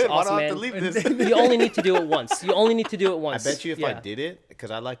 this is And it's good. Why do awesome, I have to man. leave this? You only need to do it once. You only need to do it I once. bet you if I Yeah. did it,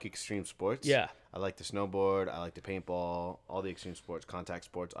 because I like extreme sports. Yeah. I like the snowboard. I like the paintball. All the extreme sports, contact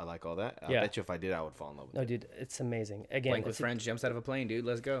sports. I like all that. I Yeah. bet you if I did, I would fall in love with No, it. dude, it's amazing. Again, Blank with it's a- friends, jumps out of a plane, dude.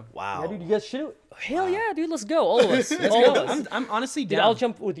 Let's go. Wow. Yeah, dude, you guys should. Hell yeah, dude, let's go, all of us. all of us. I'm honestly Dude, down. I'll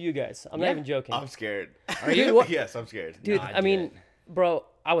jump with you guys. I'm Yeah. not even joking. I'm scared. Are you? Dude, what- Yes, I'm scared. Dude, Nah, I mean, dude. bro,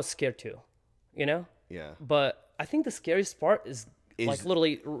 I was scared too, you know. Yeah. But I think the scariest part is like Is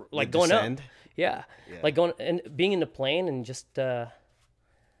literally like the going descend? up. Yeah. Yeah. Like going and being in the plane and just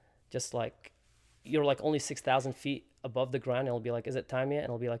like you're like only 6,000 feet above the ground. And it'll be like, is it time yet? And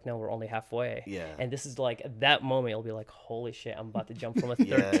it'll be like, no, we're only halfway. Yeah. And this is like at that moment, it'll be like, holy shit, I'm about to jump from a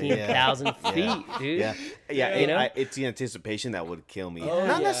Yeah, yeah. 13,000 feet, dude. Yeah, yeah. You know? It's the anticipation that would kill me. Oh,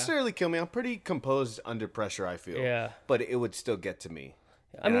 Not yeah. necessarily kill me. I'm pretty composed under pressure. I feel. Yeah. But it would still get to me.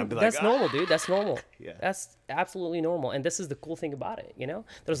 I And mean, I'd be like, that's normal, dude. That's normal. Yeah. That's absolutely normal. And this is the cool thing about it, you know?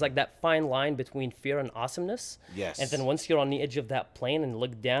 There's like that fine line between fear and awesomeness. Yes. And then once you're on the edge of that plane and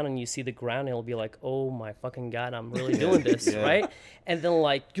look down and you see the ground, it'll be like, oh my fucking God, I'm really doing this, Yeah. right? And then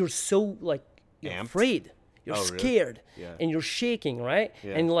like, you're so like, you're Amped? afraid. You're Oh, really? scared. Yeah. And you're shaking, right?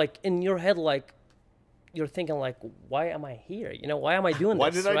 Yeah. And like in your head, like, you're thinking like, why am I here? You know, why am I doing Why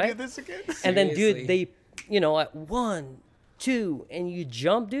this, did I right? do this again? And then, Seriously. dude, they, you know, at 1, 2, and you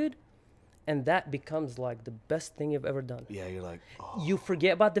jump, dude, and that becomes like the best thing you've ever done. Yeah, you're like, oh, You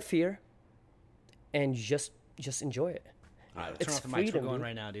forget about the fear, and just enjoy it. All right, It's turn off the mics. freedom, We're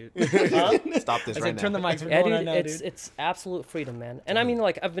going dude. right now, dude. stop this I right said, now. turn the mics. We're Yeah, going dude, right now, it's dude. it's absolute freedom, man. And I mean,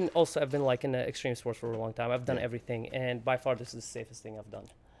 like I've been like in the extreme sports for a long time. I've done everything, and by far this is the safest thing I've done.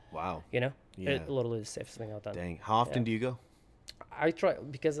 Wow. You know, Yeah. it literally is the safest thing I've done. Dang. How often Yeah. do you go? I try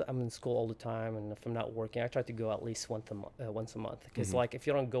because I'm in school all the time, and if I'm not working, I try to go at least once a month. Because like if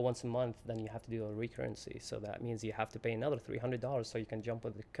you don't go once a month, then you have to do a recurrency. So that means you have to pay another $300 so you can jump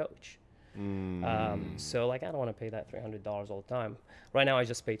with the coach. So like I don't want to pay that $300 all the time. Right now I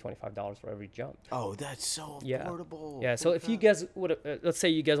just pay $25 for every jump. Oh, that's so Yeah. affordable. Yeah. So if you guys would, let's say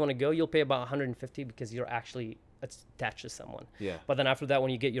you guys want to go, you'll pay about 150 because you're actually attached to someone. Yeah. But then after that,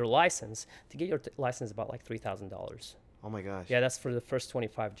 when you get your license, to get your license, about like $3,000. Oh my gosh. Yeah, that's for the first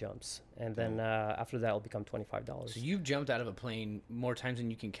 25 jumps, and then after that, it'll become $25. So you've jumped out of a plane more times than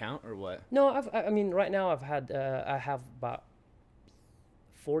you can count, or what? No, I mean, right now I have about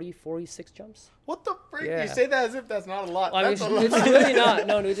 46 jumps. What the freak? Yeah. You say that as if that's not a lot. I mean, That's a lot. it's really not.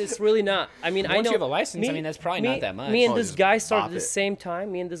 No, dude, it's really not. I mean, I Once know you have a license, I mean, that's probably not that much. Me and Oh, this just guy started bop at the it. same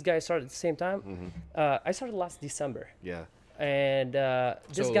time. I started last December, Yeah. and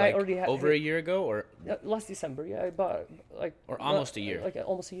this So, guy like, already had over a year ago, or last December. Yeah, about like Or almost a year. Like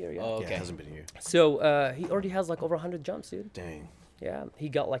almost a year. Yeah. oh, Yeah, okay. it hasn't been here. So he already has like over 100 jumps, dude. Dang. Yeah, he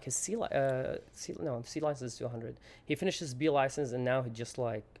got like his C license is 200. He finished his B license, and now he just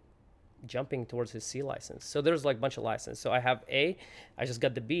like jumping towards his C license. So there's like a bunch of license. So I have A, I just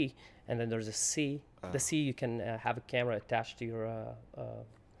got the B, and then there's a C. The C you can have a camera attached to your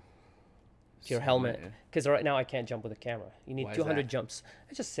helmet. yeah. Because right now I can't jump with a camera. You need Why is 200 that? jumps.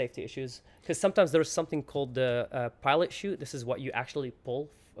 It's just safety issues. Because sometimes there's something called the pilot chute. This is what you actually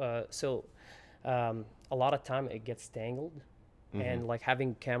pull. A lot of time it gets tangled. And like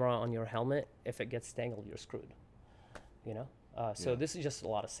having camera on your helmet, if it gets tangled, you're screwed. You know? So this is just a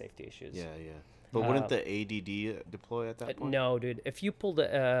lot of safety issues. Yeah, yeah. But wouldn't the ADD deploy at that point? No, dude. If you pull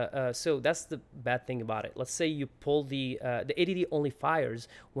the so that's the bad thing about it. Let's say you pull the ADD only fires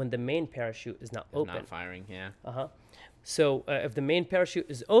when the main parachute is not open. Not firing, yeah. So if the main parachute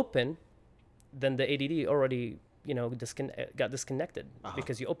is open, then the ADD already got disconnected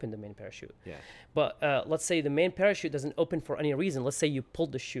because you opened the main parachute. Yeah. But let's say the main parachute doesn't open for any reason. Let's say you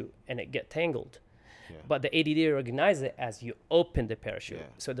pulled the chute and it get tangled. Yeah. But the ADD recognizes it as you open the parachute, Yeah.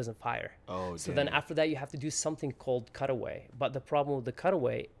 so it doesn't fire. Oh, So then dang. after that, you have to do something called cutaway. But the problem with the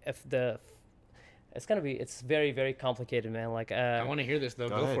cutaway, it's very, very complicated, man. Like, I want to hear this though.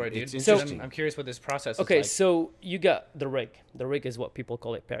 Go Go, ahead. for it, dude. It's 'Cause interesting. I'm curious what this process okay, is like. so you got the rig. The rig is what people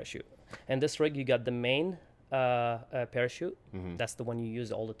call it parachute. And this rig, you got the main parachute. Mm-hmm. That's the one you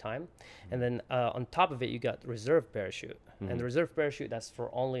use all the time. And then on top of it, you got reserve parachute. Mm-hmm. And the reserve parachute, that's for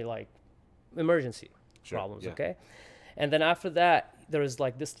only like emergency problems, yeah. okay? And then after that, there is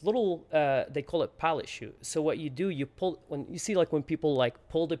like this little, they call it pilot chute. So what you do, you pull, when you see like when people like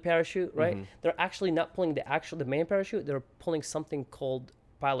pull the parachute, right? Mm-hmm. They're actually not pulling the main parachute, they're pulling something called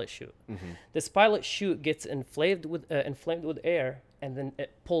pilot chute. This pilot chute gets inflamed with air, and then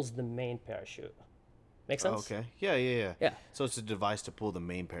it pulls the main parachute. Make Oh, sense? okay. Yeah, yeah, yeah. Yeah. So it's a device to pull the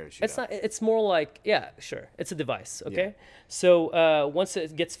main parachute. It's out. not. It's more like, yeah, sure. It's a device. Okay. So once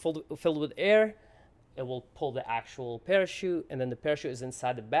it gets filled with air, it will pull the actual parachute, and then the parachute is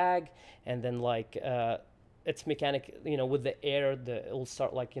inside the bag, and then like it's mechanic, with the air, it will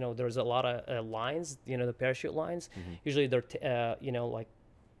start like, there's a lot of lines, the parachute lines. Usually they're like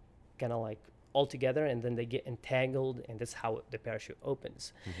kind of like all together, and then they get entangled, and that's how the parachute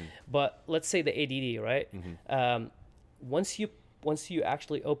opens. But let's say the ADD, right? Once you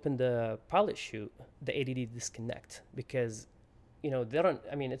actually open the pilot chute, the ADD disconnect, because they don't,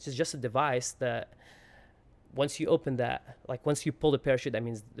 it's just a device that once you open that, like once you pull the parachute, that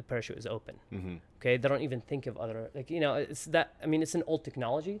means the parachute is open. Okay, they don't even think of other, like, it's that, it's an old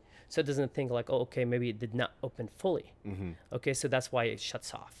technology, so it doesn't think like, oh, okay, maybe it did not open fully. Okay, so that's why it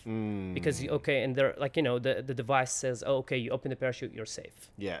shuts off. Because and they're like, the device says, oh, okay, you open the parachute, you're safe.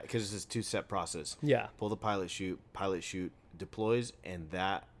 Yeah, because it's a two-step process. Yeah. Pull the pilot chute deploys, and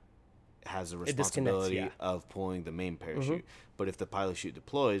that has a responsibility of pulling the main parachute. But if the pilot chute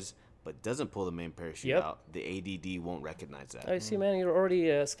deploys but doesn't pull the main parachute out, the ADD won't recognize that. Oh, see, man, you're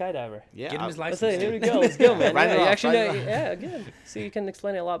already a skydiver. Yeah, get him his license. Let's say, here we go. Let's go, man. Right you off, actually right know, off. yeah, good. See, you can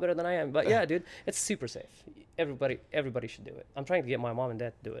explain it a lot better than I am. But yeah, dude, it's super safe. Everybody should do it. I'm trying to get my mom and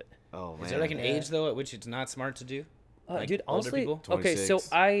dad to do it. Oh man, Is there like an age though at which it's not smart to do? Like dude, older honestly, people? okay, so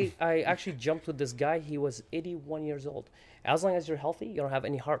 26. I actually jumped with this guy. He was 81 years old. As long as you're healthy, you don't have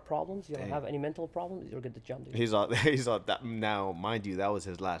any heart problems, you don't have any mental problems, you're good to jump, dude. He's on that now. Mind you, that was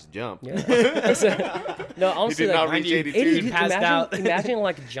his last jump. Yeah. No, honestly, did not like, reach 82. 80, He passed out. Imagine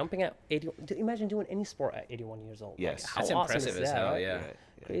like jumping at 80. Imagine doing any sport at 81 years old. Yes. Like, how That's awesome impressive is as that, hell. right? Yeah.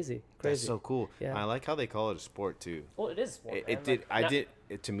 Crazy. That's so cool. Yeah. I like how they call it a sport too. Well, it is a sport.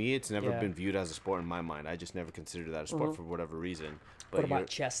 To me, it's never Yeah. been viewed as a sport in my mind. I just never considered that a sport for whatever reason. But What about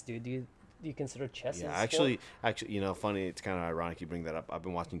chess, dude? Do you consider chess yeah, as a sport? actually, funny. It's kind of ironic you bring that up. I've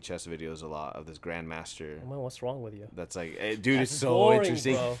been watching chess videos a lot of this grandmaster. Man, what's wrong with you? That's like, dude, That's it's so boring,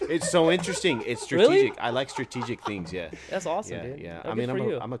 interesting. bro. It's so interesting. It's Really? strategic. I like strategic things. Yeah. That's awesome, Yeah, dude. yeah. Oh, I good mean, for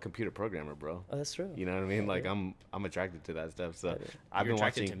you. I'm a computer programmer, bro. Oh, that's true. You know what I mean? Like, I'm attracted to that stuff. So I've You're been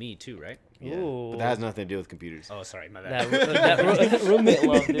attracted watching. to me too, right? Yeah, Ooh. but that has nothing to do with computers. Oh, sorry, my bad. That roommate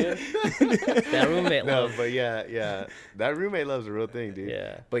love, dude. That roommate No, love. but yeah, that roommate love's a real thing, dude.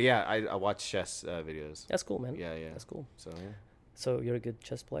 Yeah. But yeah, I watch chess videos. That's cool, man. Yeah. That's cool. So yeah, So you're a good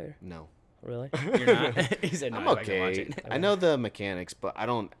chess player, no, really? You're not. He said, no, I'm I can watch okay. it. I know the mechanics, but I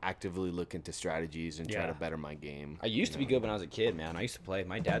don't actively look into strategies and try Yeah. to better my game. I used to be good when I was a kid, man. I used to play.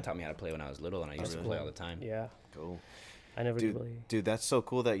 My dad taught me how to play when I was little, and I used to play all the time. Yeah. Cool. I never Dude, really. dude, that's so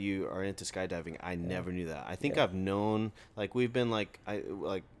cool that you are into skydiving. I never knew that. I think I've known, like, we've been like,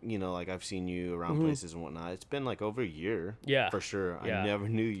 I've seen you around places and whatnot. It's been like over a year. Yeah. For sure. Yeah. I never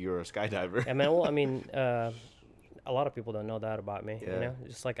knew you were a skydiver. Yeah, man. Well, I mean, a lot of people don't know that about me. Yeah. You know,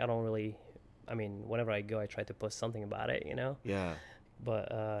 just like I don't really. I mean, whenever I go, I try to post something about it. You know. Yeah. But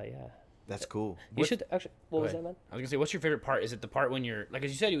yeah. That's cool. You should actually. What was Go that, ahead. man? I was gonna say, what's your favorite part? Is it the part when you're like,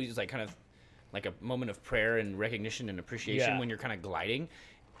 as you said, it was like kind of like a moment of prayer and recognition and appreciation Yeah. when you're kind of gliding.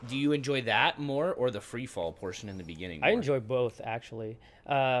 Do you enjoy that more or the free fall portion in the beginning? I more? enjoy both actually.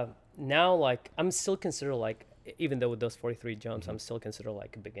 Now, like, I'm still considered like, even though with those 43 jumps, I'm still considered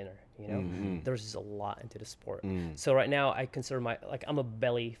like a beginner. You know, there's just a lot into the sport. So right now, I consider I'm a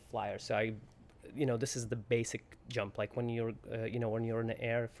belly flyer. So this is the basic jump. Like when you're, when you're in the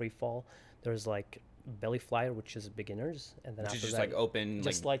air, free fall, there's like belly flyer, which is beginners, and then Which is after just that, like open,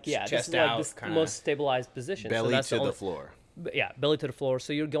 just like this chest is out, like this kind most stabilized position. So Belly that's to the only- floor. Yeah, belly to the floor.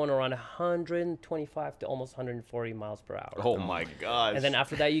 So you're going around 125 to almost 140 miles per hour. Oh my gosh. And then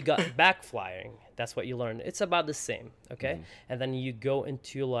after that, you got back flying. That's what you learn. It's about the same, okay? And then you go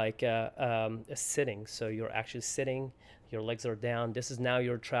into like a sitting. So you're actually sitting, your legs are down. This is now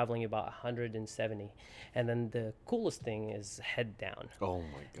you're traveling about 170. And then the coolest thing is head down. Oh my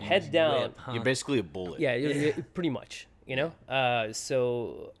god. Head down. Whip, huh? You're basically a bullet. Yeah, you're pretty much,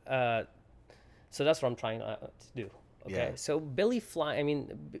 So that's what I'm trying to do. Okay, Yeah. so belly flying.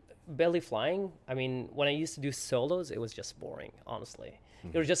 When I used to do solos, it was just boring. Honestly,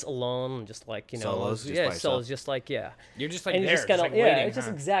 you're just alone, just like Solos, just by solos, yourself. just like You're just like and there, you just kind of like waiting, it's just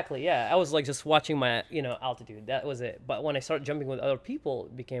huh? exactly I was like just watching my altitude. That was it. But when I started jumping with other people,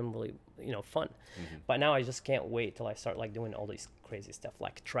 it became really fun. But now I just can't wait till I start like doing all these crazy stuff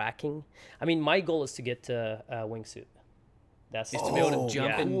like tracking. I mean, my goal is to get to wingsuit. That's Is to be able Oh, to jump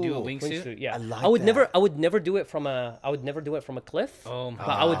yeah. and do a Cool. wingsuit. Yeah, I like I would that. never do it from a cliff. Oh my But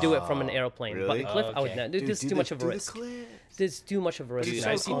I would do it from an airplane. really? But a cliff, I would Okay. not. There's too much of a risk. There's too much of a risk. Dude,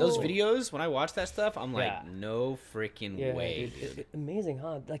 so I've seen those cool. videos. When I watch that stuff, I'm like, Yeah. no freaking Yeah, way, dude, dude. amazing,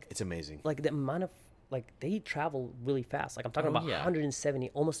 huh? Like It's amazing. the amount of they travel really fast. Like I'm talking Oh, about yeah. 170,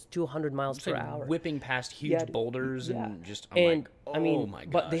 almost 200 miles It's per like hour. whipping past huge Yeah, boulders yeah. and just, I'm And like, oh I mean, my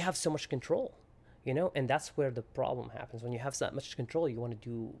gosh. but they have so much control. you know, and that's where the problem happens. When you have that much control, you want to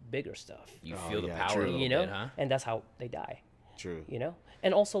do bigger stuff, You Oh, feel the yeah, power true. a little you know, bit, huh? and that's how they die, True. you know.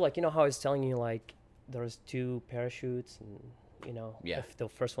 And also, like, you know how I was telling you, like, there's 2 parachutes, and you know, Yeah. if the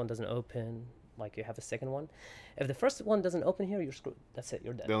first one doesn't open, like, you have a second one. If the first one doesn't open here, you're screwed. That's it.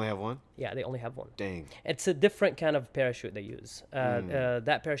 You're dead. They only have one? Yeah, they only have one. Dang. It's a different kind of parachute they use.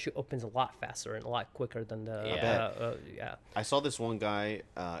 That parachute opens a lot faster and a lot quicker than the. Yeah. Yeah. I saw this one guy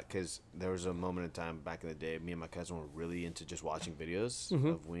because there was a moment in time back in the day. Me and my cousin were really into just watching videos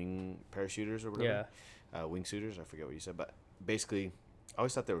of wing parachuters or whatever. Wingsuiters. I forget what you said, but basically, I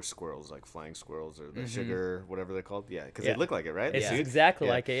always thought they were squirrels, like flying squirrels or the sugar, whatever they're called. Yeah, because Yeah. they look like it, right? It's The suit? exactly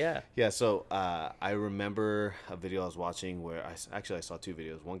Yeah. like it. Yeah. Yeah, so I remember a video I was watching where I saw 2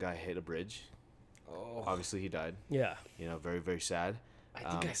 videos. One guy hit a bridge. Oh, Obviously, he died. Yeah. You know, very, very sad. I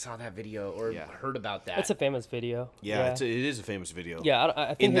think I saw that video or yeah. heard about that. It's a famous video. Yeah, it is a famous video. Yeah, I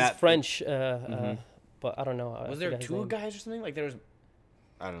think In he's that- French, but I don't know. I was there forget his 2 name. guys or something? Like there was.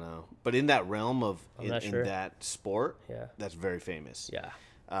 I don't know. But in that realm of, not in sure. that sport, Yeah. that's very famous. Yeah.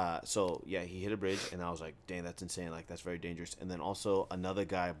 So yeah, he hit a bridge, and I was like, "Dang, that's insane! Like that's very dangerous." And then also another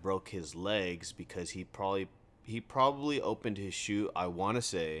guy broke his legs because he probably opened his chute. I want to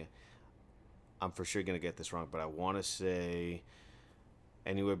say, I'm for sure gonna get this wrong, but I want to say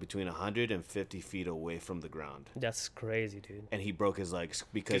anywhere between 150 feet away from the ground, That's crazy, dude. and he broke his legs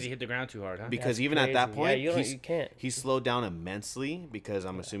Because because he hit the ground too hard, huh? because That's even at that crazy. point, Yeah, you can't. he slowed down immensely because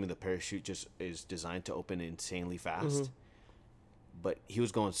I'm assuming the parachute just is designed to open insanely fast. But he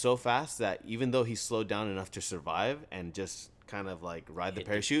was going so fast that even though he slowed down enough to survive and just kind of like ride the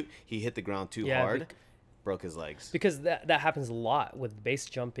parachute, he hit the ground too Yeah, hard, broke his legs. Because that happens a lot with base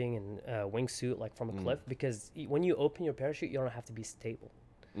jumping and wingsuit, like from a cliff. Because when you open your parachute, you don't have to be stable.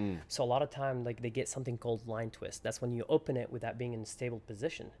 So a lot of time, like, they get something called line twist. That's when you open it without being in a stable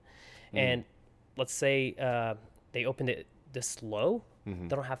position. And let's say they opened it this low, they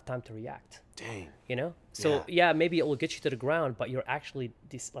don't have time to react. Dang. You know, so yeah, maybe it will get you to the ground, but you're actually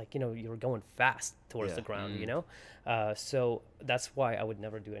you're going fast towards Yeah. the ground. You know, so that's why I would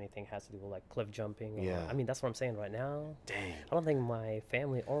never do anything has to do with like cliff jumping. Or, Yeah. I mean, that's what I'm saying right now. Dang. I don't think my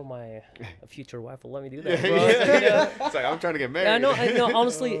family or my future wife will let me do that, bro. You know? It's like I'm trying to get married. Yeah, no,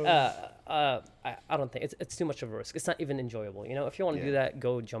 honestly, I don't think it's too much of a risk. It's not even enjoyable. You know, if you want to do Yeah. that,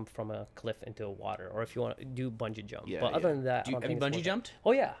 go jump from a cliff into water, or if you want to do bungee jump. Yeah, But other yeah. than that, I don't Have you think it's bungee worth it. jumped?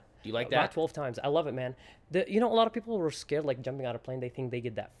 Oh yeah. Do you like About that? 12 times. I love it, man. You know, a lot of people were scared, like jumping out of a plane. They think they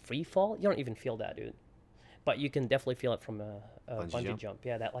get that free fall. You don't even feel that, dude. But you can definitely feel it from a bungee jump? jump.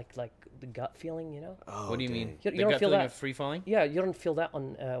 Yeah, that like the gut feeling, you know. Oh, What do you dang. mean? You The don't gut feel feeling that? of free falling? Yeah, you don't feel that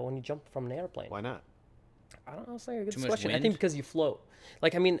on when you jump from an airplane. Why not? I don't know. It's like a good Too much question. I wind? think because you float.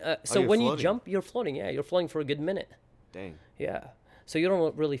 Like, I mean, so you're when you floating. jump, you're floating. Yeah, you're floating for a good minute. Dang. Yeah. So you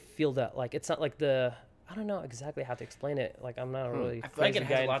don't really feel that. Like, it's not like I don't know exactly how to explain it. Like, I'm not a really I feel like crazy it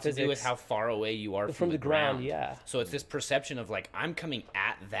guy has a in lot to do with physics. how far away you are From the ground, yeah. So it's this perception of like I'm coming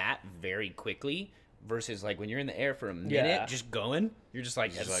at that very quickly versus like when you're in the air for a minute Yeah. just going, you're just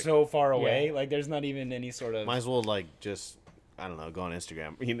like, Just that's like- so far away. Like there's not even any sort of Might as well like just I don't know, go on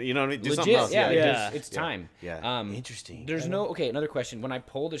Instagram. You know what I mean? Do legit. something else. Yeah, Yeah. It's time. Yeah. Interesting. There's no okay. Another question: when I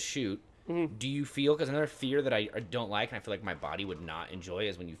pull the chute, do you feel? Because another fear that I don't like, and I feel like my body would not enjoy,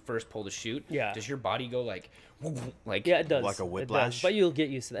 is when you first pull the chute. Yeah. Does your body go like, like? Yeah, it does. Like a It does. whiplash? But you'll get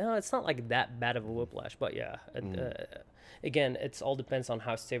used to that. No, it's not like that bad of a whiplash, but yeah. Again, it's all depends on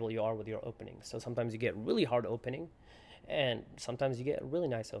how stable you are with your opening. So sometimes you get really hard opening, and sometimes you get a really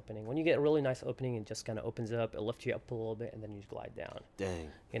nice opening. When you get a really nice opening, it just kind of opens up, it lifts you up a little bit, and then you just glide down. Dang.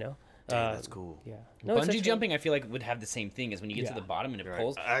 You know? Dang, that's cool. Yeah. No, it's Bungee actually- jumping, I feel like would have the same thing as when you get to Yeah. the bottom and it Right.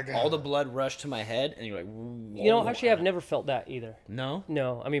 pulls, I got all it. the blood rush to my head, and you're like, You know, actually, I've never felt that either. no.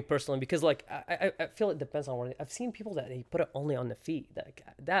 No, I mean personally, because like I feel it depends on where I've seen people that they put it only on the feet.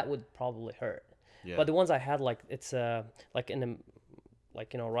 That would probably hurt. Yeah. But the ones I had, like it's like in the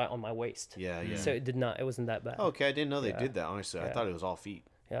like right on my waist. Yeah, yeah. So it did not. It wasn't that bad. Oh, okay, I didn't know they Yeah. did that. Honestly, I Yeah. thought it was all feet.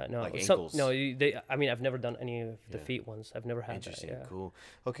 Yeah, no. like some- ankles. no, I mean, I've never done any of the Yeah. feet ones. I've never had Interesting. that. Yeah. Cool.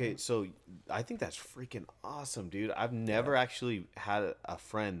 Okay, so I think that's freaking awesome, dude. I've never actually had a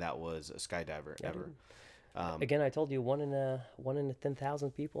friend that was a skydiver ever. Again, I told you one in a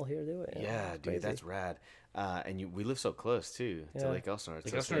 10,000 people here do it. Yeah, it's dude, crazy. that's rad. And we live so close too to Yeah. Lake Elsinore. It's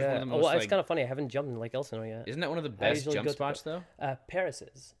Lake so Elsinore sweet. is one Yeah. of the Oh, most, well, it's like- kind of funny. I haven't jumped in Lake Elsinore yet. Isn't that one of the best usually jump go to spots though? Paris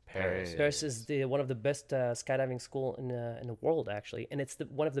is. Paris. Paris is one of the best skydiving school in the world, actually, and it's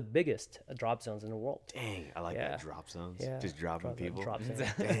one of the biggest drop zones in the world. Dang, I like Yeah. that drop zones. Yeah, Just dropping people. drop zone.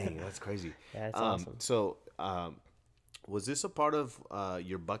 Dang, that's crazy. Yeah, it's awesome. So, Was this a part of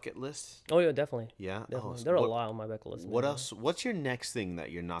your bucket list? Oh yeah, definitely. Yeah. Definitely. So There are a what, lot on my bucket list. what man. else? What's your next thing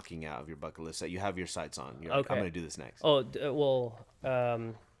that you're knocking out of your bucket list that you have your sights on? You're like, Okay. I'm gonna do this next. Oh well,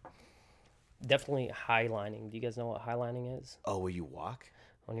 definitely highlining. Do you guys know what highlining is? Oh, will you walk?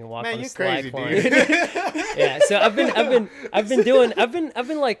 When you walk Man, on a you're slack crazy, line. dude. Yeah, so I've been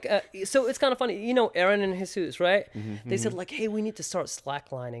like, so it's kind of funny, you know, Aaron and Jesus, right? They said like, hey, we need to start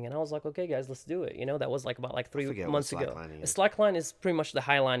slacklining, and I was like, okay, guys, let's do it. You know, that was like about like 3 forget what months ago. slacklining A is. slackline is pretty much the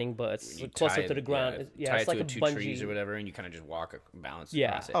highlining, but it's You closer tie to the it- ground. tie It's it like to a two bungee. trees or whatever, and you kind of just walk balance Yeah.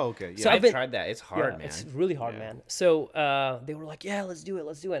 across it. Oh, okay. Yeah. So I've I've been- tried that. It's hard, Yeah, man. it's really hard, Yeah. man. So they were like, yeah, let's do it.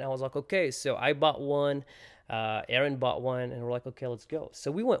 And I was like, okay. So I bought one, Aaron bought one, and we're like, okay, let's go.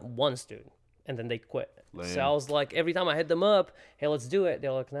 So we went once, dude, and then they quit. Lame. So I was like, every time I hit them up, hey, let's do it.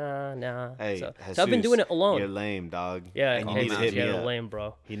 They're like, nah. Hey, so I've been doing it alone. You're lame, dog. Yeah, and you oh, need to man, hit me yeah, up. lame,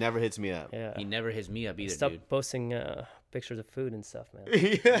 bro. He never hits me up. Yeah. He never hits me up either, Stop dude. posting pictures of food and stuff, man.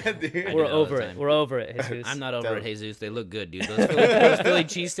 Yeah, dude. I do We're that all the over it. time. We're over it, Jesus. I'm not over Don't. it, Jesus. They look good, dude. Those Philly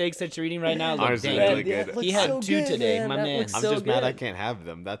cheesesteaks that you're eating right now look Honestly, dang they good. look Yeah, good. it looks He had so two good, today, man. my That man. looks I'm so just mad I good. can't have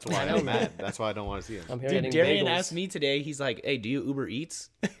them. That's why I'm mad. That's why I don't want to see them. I'm here Dude, getting Darian bagels. asked me today. He's like, "Hey, do you Uber Eats?"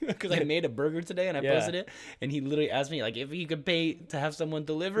 Because I made a burger today and I Yeah. posted it, and he literally asked me like if he could pay to have someone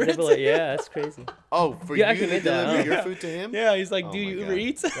deliver They'll be it. like, yeah, that's crazy. Oh, for You you actually to made that, deliver huh? your food to him? Yeah, he's like, Oh "Do my you God. Uber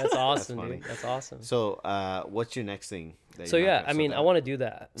Eats?" That's awesome, funny. dude. That's awesome. So, what's your next thing? that So you're yeah, knocking- I mean, I that- want to do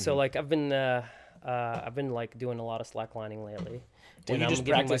that. So like, I've been like doing a lot of slacklining lately. Well, And you I'm just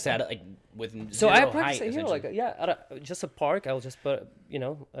giving practice myself- at like with So zero I practice height, it here, like essentially. just a park. I'll just put,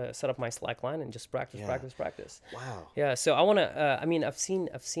 set up my slack line and just practice. Wow. Yeah. So I want to. I mean, I've seen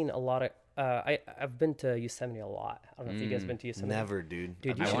a lot of. I've been to Yosemite a lot. I don't know if you guys been to Yosemite. Never, dude.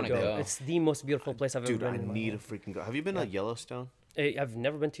 Dude, you I should wanna go. go. It's the most beautiful place I've Dude, ever I been. in my need to life. freaking go. Have you been to Yellowstone? I've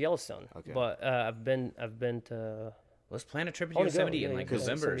never been to Yellowstone, Okay. but I've been to. Let's plan a trip to I wanna go, Yosemite yeah, in yeah, like yeah.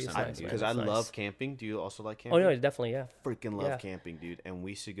 November or Yosemite's something. nice, dude. man. Because I That's love nice. camping. Do you also like Oh camping? no, definitely, yeah. Freaking love Yeah. camping, dude. And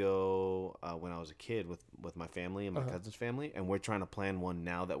we used to go when I was a kid with my family and my cousin's family, and we're trying to plan one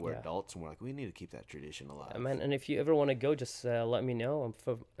now that we're Uh-huh. Yeah. adults, and we're like, we need to keep that tradition alive. Man, and if you ever want to go, just let me know.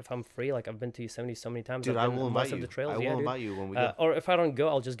 If I'm free, like I've been to Yosemite so many times. Dude, I've I been will on invite most of you. the trails. I yeah, will dude. invite you when we go. Or if I don't go,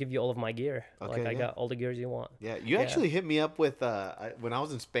 I'll just give you all of my gear. Okay, Like I yeah. got all the gears you want. Yeah, you Yeah. actually hit me up with when I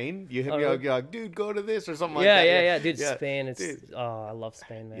was in Spain. You hit Oh, me really? up, you're like, dude, go to this or something like Yeah, that. yeah, dude. Yeah, Spain, it's dude. oh, I love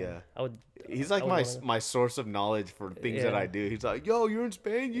Spain, man. Yeah. I would. He's like I would my wanna- my source of knowledge for things that Yeah. I do. He's like, yo, you're in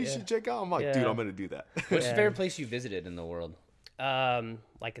Spain, you Yeah. should check out. I'm like, dude, Yeah. I'm gonna do that. What's Yeah. your favorite place you visited in the world?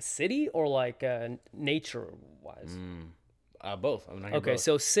 Like a city or like nature wise. Both. I'm not here Okay, both.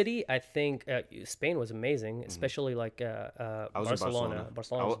 so city, I think Spain was amazing, especially like I was in Barcelona.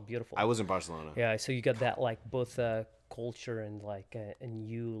 Barcelona was beautiful. I was in Barcelona. Yeah, so you got that like both culture and like a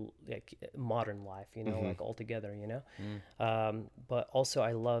new like modern life, like all together, But also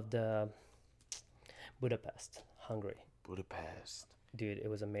I loved Budapest, Hungary. Budapest. Dude, it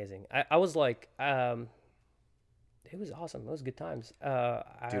was amazing. I was like, it was awesome. It was good times. Dude, what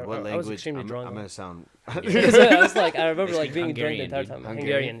I was language? extremely I'm drunk. gonna sound. Because I was like, I remember They like speak being drunk the Hungarian, entire dude. time.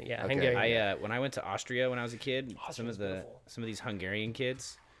 Hungarian? Hungarian, yeah, Okay. Hungarian. When I went to Austria when I was a kid, Austria's beautiful. some of these Hungarian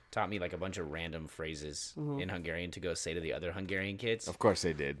kids taught me like a bunch of random phrases in Hungarian to go say to the other Hungarian kids. Of course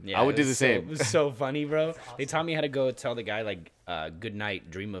they did. Yeah, I would it do was the so- same. It was so funny, bro. They taught me how to go tell the guy like, "Good night,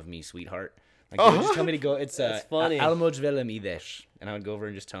 dream of me, sweetheart." Like they would just tell me to go. It's That's funny. Almoj velem ides, and I would go over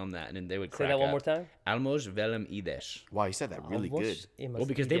and just tell them that, and then they would Say crack that one up. more time. Almoj velem ides. Wow, you said that really good. Well,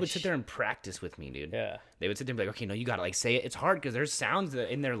 because they would sit there and practice with me, dude. Yeah. They would sit there and be like, okay, no, you gotta like say it. It's hard because there's sounds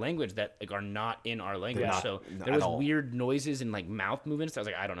that in their language that like are not in our language. not- So not there at was all. weird noises and like mouth movements. I was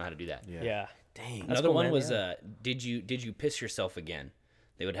like, I don't know how to do that. Yeah. Dang. That's Another cool, one man, was, yeah. did you piss yourself again?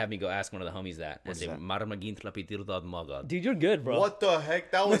 They would have me go ask one of the homies that. And say, that? "Marmagin tlapitirtad magad." Dude, you're good, bro. What the heck?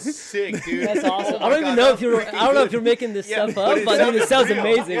 That was sick, dude. That's awesome. Oh I my don't even God, know that if you're. was I don't know if freaking you're making this Yeah, stuff but up, but dude, it sounds real.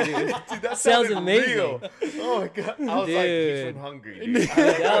 amazing, dude. Dude, that Sounds sounded amazing. real. Oh my god! I was like, he's Dude. from Hungary. Dude. I, for a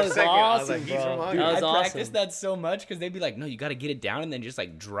was second, I was awesome, like, he's bro. from That Hungary. was I awesome. practiced that so much because they'd be like, no, you got to get it down and then just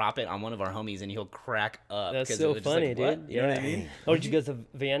like drop it on one of our homies and he'll crack up. That's 'cause so it was just funny, like, what? dude. You know Yeah. what I mean? Or did you go to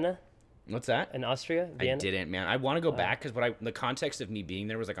Vienna What's that? in Austria? Vienna? I didn't, man. I want to go back because the context of me being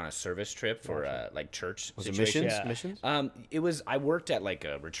there was like on a service trip for like church Was it situation. missions? Yeah. Missions? It was. I worked at like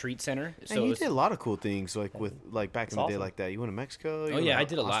a retreat center. So And it you was, did a lot of cool things, like with back in the day, awesome. like that. You went to Mexico. you Oh went yeah, to I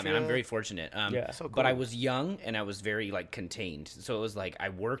did a lot, man. I'm Austria. very fortunate. Yeah. So But I cool. was young and I was very like contained. So it was like I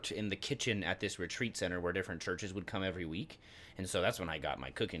worked in the kitchen at this retreat center where different churches would come every week. And so that's when I got my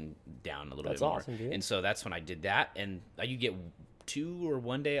cooking down a little That's bit more. awesome, dude. And so that's when I did that. And you get 2 or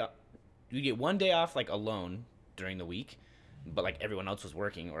 1 day, you get 1 day off like alone during the week. but like everyone else was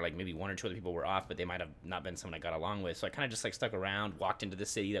working, or like maybe one or two other people were off, but they might have not been someone I got along with. So I kind of just like stuck around, walked into the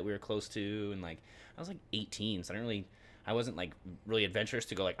city that we were close to, and like I was like 18, so I wasn't like really adventurous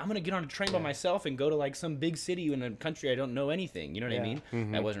to go like I'm gonna get on a train by myself and go to like some big city in a country I don't know anything. You know what I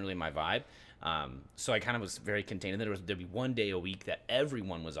mean? That wasn't really my vibe. So I kind of was very contained. And there'd be one day a week that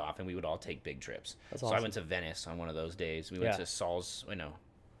everyone was off, and we would all take big trips. That's so awesome. I went to Venice on one of those days. We went to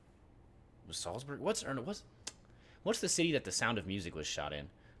was Salzburg? What's the city that The Sound of Music was shot in?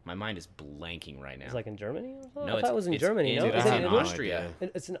 My mind is blanking right now. It's like in Germany or something? No, I thought it was in Germany. No, It's is it in Italy? Austria.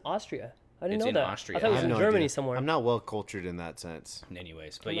 It's in Austria. I didn't It's know in that. Austria. I thought it I was have in no Germany idea. somewhere. I'm not well cultured in that sense.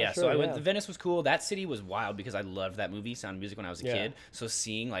 Anyways, but I'm yeah, not so sure, I went. yeah. The Venice was cool. That city was wild because I loved that movie, Sound of Music, when I was a kid. So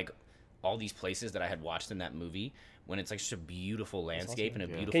seeing like all these places that I had watched in that movie, when it's like such a beautiful landscape and a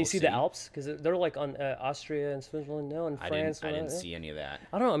beautiful. Can you see city, the Alps? Because they're like on Austria and Switzerland, no, and France. I didn't yeah. see any of that.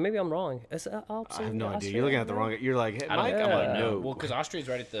 I don't know. Maybe I'm wrong. Is it Alps? I have in no idea. Austria? You're looking at the wrong. You're like, hey, I don't Mike, think I'm I like, would know. no. Well, because Austria's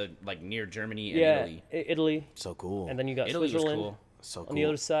right at the like near Germany and Yeah, Italy. Italy, So cool. and then you got Italy was Switzerland cool. So cool. on the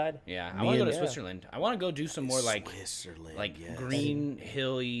other side. Yeah, I Me want to go and- to Yeah. Switzerland. I want to go do some more like Switzerland, yes. green,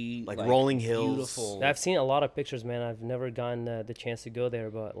 hilly, Like rolling hills. beautiful. I've seen a lot of pictures, man. I've never gotten the chance to go there,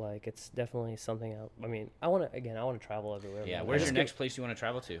 but like it's definitely something. I mean, I want to travel everywhere. Yeah, man. where's I your just next place you want to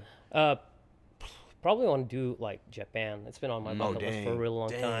travel to? probably want to do like Japan. It's been on my bucket list for a dang, really long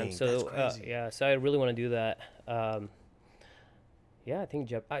time. dang, So that's crazy. yeah, so I really want to do that. Yeah, I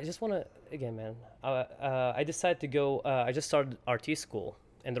think I just want to again, man. I decided to go. I just started RT school,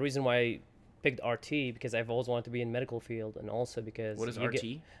 and the reason why I picked RT because I've always wanted to be in medical field, and also because What is you RT?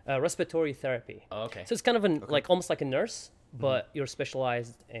 get, respiratory therapy. Oh, okay, So it's kind of like almost like a nurse, but you're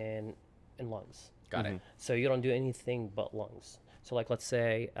specialized in lungs. got it. So you don't do anything but lungs. So like let's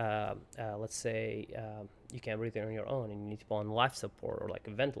say you can't breathe on your own and you need to put on life support or like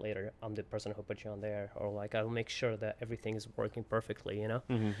a ventilator. I'm the person who put you on there, or like I'll make sure that everything is working perfectly. You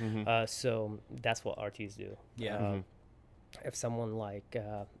know. So that's what RTs do. Yeah. If someone like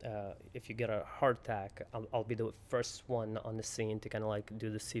if you get a heart attack, I'll be the first one on the scene to kind of like do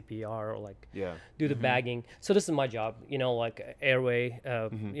the CPR or like Yeah. do the bagging. So this is my job, you know, like airway,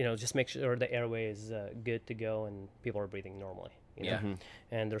 you know, just make sure the airway is good to go and people are breathing normally, you know,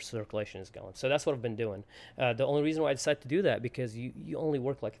 and their circulation is going. So that's what I've been doing. The only reason why I decided to do that because you only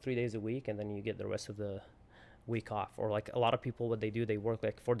work like 3 days a week and then you get the rest of the week off. Or like a lot of people, what they do, they work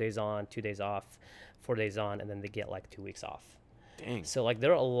like 4 days on, 2 days off, 4 days on, and then they get like 2 weeks off. Dang. So like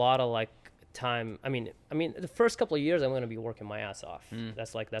there are a lot of like time. I mean, the first couple of years I'm gonna be working my ass off.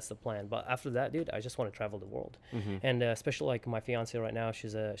 That's the plan. But after that, dude, I just want to travel the world. And especially like my fiance right now,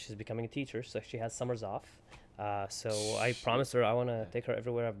 she's becoming a teacher, so she has summers off. So I promised her I want to take her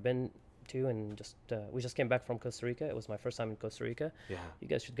everywhere I've been to, and just we just came back from Costa Rica. It was my first time in Costa Rica. Yeah. You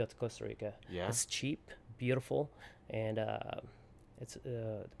guys should go to Costa Rica. Yeah? It's cheap, beautiful, and it's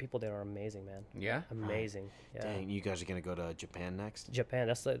the people there are amazing, man. Yeah. Amazing. Yeah. Dang, you guys are gonna go to Japan next? Japan.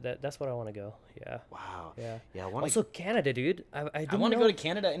 That's what I want to go. Yeah. Wow. Yeah. Yeah. I want Also Canada, dude. I want to go to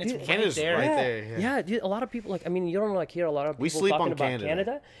Canada, and it's Dude, right Canada's there. right yeah. there, yeah. Dude, a lot of people like. I mean, you don't like hear a lot of people We sleep talking on about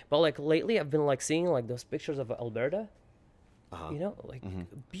Canada. but like lately, I've been like seeing like those pictures of Alberta. Uh-huh. You know, like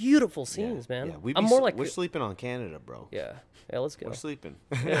beautiful scenes, man. Yeah. I'm more like we're sleeping on Canada, bro. yeah. Let's go. We're sleeping.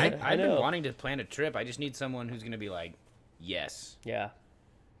 Yeah, I've been know. wanting to plan a trip. I just need someone who's gonna be like, yes. Yeah.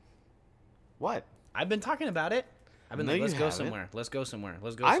 What? I've been talking about it. I've been No, like, you let's go haven't. somewhere. Let's go somewhere.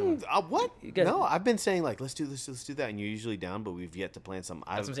 Let's go I'm somewhere. what? guys- No, I've been saying like let's do this, let's do that, and you're usually down, but we've yet to plan something.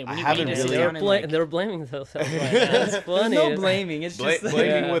 That's what I'm saying. I We haven't need to sit really down and, like- They're blaming themselves right now. That's funny. There's no blaming. It's just like,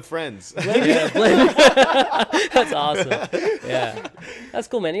 blaming Yeah. with friends. Yeah, blaming. That's awesome. Yeah. That's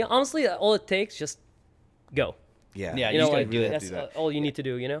cool, man. Honestly, all it takes just go. Yeah. Yeah, You you know, just gotta like do it. that's all you need to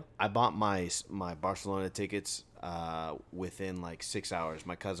do. You know. I bought my Barcelona tickets within like 6 hours.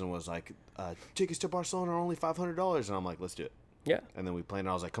 My cousin was like, "Tickets to Barcelona are only $500," and I'm like, "Let's do it." Yeah. And then we planned it.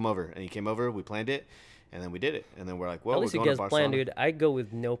 I was like, "Come over," and he came over. We planned it, and then we did it. And then we're like, "Well, At we're least you going to guys Barcelona." plan, dude. I go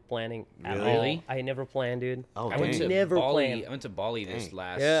with no planning at Really? all. Really? I never plan, dude. Oh, I went dang. to Never Bali. planned. I went to Bali this Dang.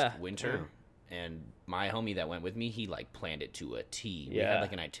 last Yeah. winter, and my homie that went with me, he like planned it to a T. We Yeah. had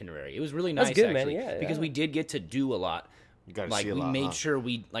like an itinerary. It was really That's nice, good, man. actually, Yeah, because yeah. we did get to do a lot. You got to Like see a we lot. made huh? sure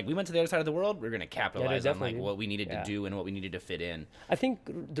we went to the other side of the world. We're gonna capitalize on like definitely, what we needed yeah. to do and what we needed to fit in. I think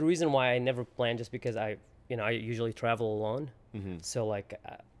the reason why I never plan just because I usually travel alone. So like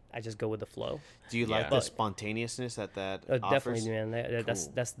I just go with the flow. Do you like Yeah. the But- spontaneousness that Definitely, offers? man. That's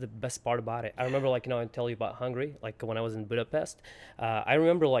Cool. that's the best part about it. I remember, like, I tell you about Hungary. Like when I was in Budapest, I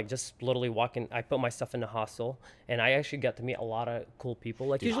remember like just literally walking. I put my stuff in the hostel, and I actually got to meet a lot of cool people.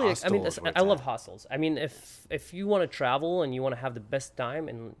 Like Dude, usually, hostels where I it's love at. hostels. I mean, if you want to travel and you want to have the best time,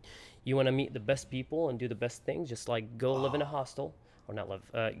 and you want to meet the best people and do the best things, just like go live in a hostel, or not live,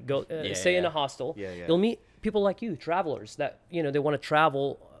 go stay in a hostel. Yeah, yeah. You'll meet people like you, travelers that, you know, they want to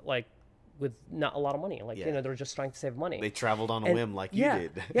travel like with not a lot of money. Like, you Yeah. know, they're just trying to save money. They traveled on a And whim like yeah, you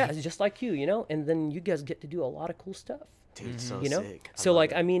did. yeah, it's just like you know, and then you guys get to do a lot of cool stuff. Dude, so You know, sick. so love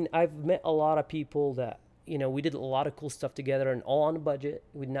like it. I mean, I've met a lot of people that, you know, we did a lot of cool stuff together and all on a budget.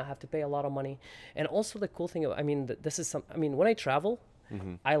 We did not have to pay a lot of money. And also the cool thing, I mean, this is some. I mean, when I travel,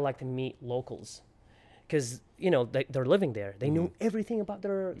 I like to meet locals, because you know they're living there. They know everything about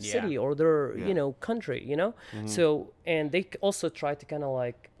their city or their you know country. You know, so and they also try to kind of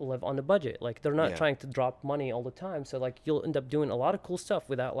like live on the budget. Like they're not Yeah. trying to drop money all the time. So like you'll end up doing a lot of cool stuff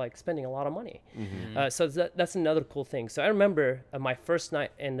without like spending a lot of money. So that's another cool thing. So I remember my first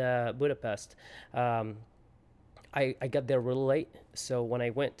night in Budapest. I got there really late, so when I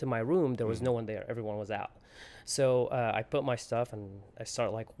went to my room, there was no one there. Everyone was out. So I put my stuff and I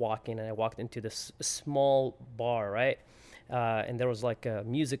started like walking, and I walked into this small bar, right? And there was like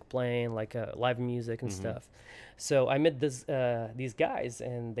music playing, like live music and stuff. So I met these guys,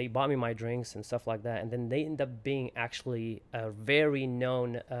 and they bought me my drinks and stuff like that. And then they end up being actually a very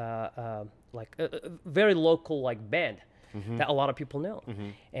known, like a very local like band. That a lot of people know,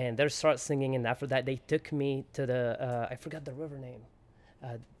 and they start singing. And after that, they took me to the I forgot the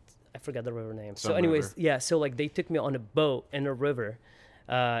river name. So, Some anyways, river. yeah. So like they took me on a boat in a river,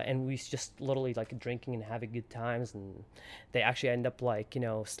 and we just literally like drinking and having good times. And they actually end up like, you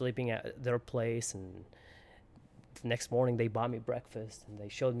know, sleeping at their place. And the next morning they bought me breakfast and they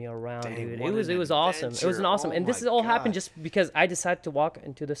showed me around. Dang, Dude, what it was an awesome. It was an adventure. awesome. Oh And this my all happened God. just because I decided to walk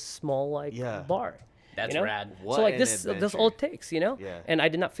into this small like Yeah. bar. That's you know? rad. What So like an this all it adventure. takes, you know. Yeah. And I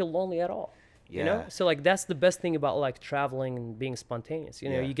did not feel lonely at all. You know, Yeah. so like that's the best thing about like traveling and being spontaneous. You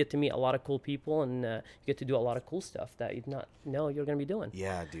know, Yeah. you get to meet a lot of cool people, and you get to do a lot of cool stuff that you did not know you're gonna be doing.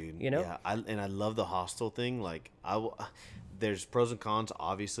 Yeah, dude. You know? Yeah, I love the hostel thing. Like, there's pros and cons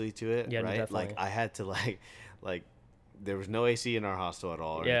obviously to it, Yeah, no, right? definitely. Like, I had to like, there was no AC in our hostel at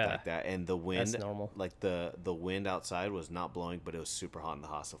all, or Yeah. anything like that, and the wind, normal. like the wind outside was not blowing, but it was super hot in the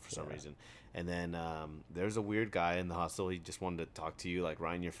hostel for some reason. And then there's a weird guy in the hostel. He just wanted to talk to you, like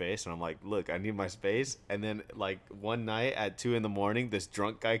right in your face. And I'm like, look, I need my space. And then like one night at 2 a.m, this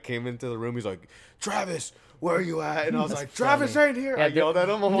drunk guy came into the room. He's like, Travis, where are you at? And I was like, Travis ain't here. Yeah, I yelled at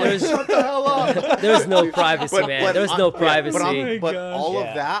him. I'm like, there's- shut the hell up. There's no privacy, man. There's no yeah, privacy. but all Yeah.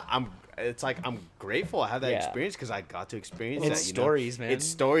 of that, it's like I'm grateful I had that Yeah. experience, because I got to experience It's that. You stories, know? man. It's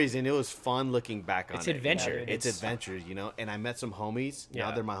stories, and it was fun looking back on It's it. adventure. You know? It's It's- adventure, you know. And I met some homies. Now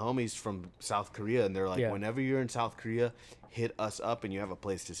Yeah. they're my homies from South Korea, and they're like, Yeah. whenever you're in South Korea, hit us up, and you have a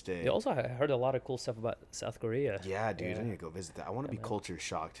place to stay. You also heard a lot of cool stuff about South Korea. Yeah, dude, I need to go visit that. I want to be culture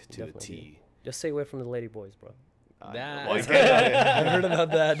shocked to a Definitely T. Just stay away from the lady boys, bro. That- Well, you can't, I've heard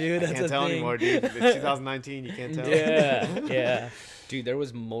about that, dude. That's can't a tell thing. anymore, dude. It's 2019. You can't tell. Yeah. Dude, there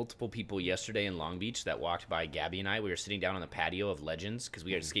was multiple people yesterday in Long Beach that walked by Gabby and I. We were sitting down on the patio of Legends because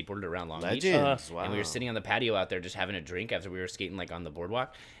we had skateboarded around Long Beach. Legends. Wow. And we were sitting on the patio out there just having a drink after we were skating like on the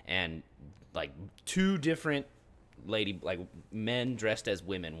boardwalk, and like two different men dressed as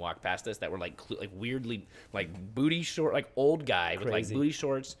women walked past us that were like weirdly like booty short, like old guy with like Crazy. booty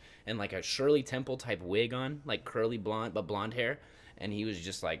shorts and like a Shirley Temple type wig on, like curly blonde hair, and he was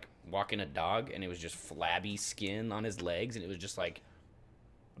just like walking a dog, and it was just flabby skin on his legs, and it was just like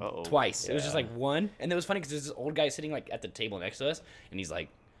Uh-oh. twice. It was just like one, and it was funny because there's this old guy sitting like at the table next to us, and he's like,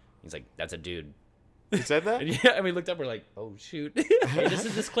 that's a dude. You said that? And yeah, and we looked up, we're like, oh shoot. Hey, this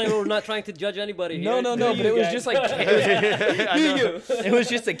is a disclaimer. We're not trying to judge anybody. No, here. no, Do no, you but it was guys. just like it was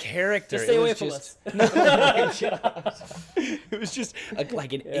just a character. Just stay It away was from just- us. It was just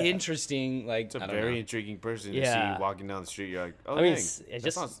like an interesting, like It's a I don't very know. intriguing person to Yeah. see you walking down the street. You're like, oh, I mean, dang, it's that's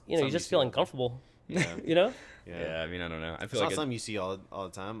just, not you know, something you just see feel all the time. uncomfortable. Yeah. You know? Yeah, I mean, I don't know. I It's feel not like something you see all the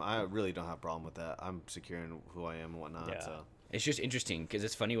time. I really don't have a problem with that. I'm secure in who I am and whatnot. Yeah. So it's just interesting because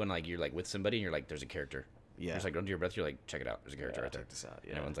it's funny when like you're like with somebody and you're like, there's a character. yeah, You're just like under your breath. You're like, check it out. There's a character right there. check this out.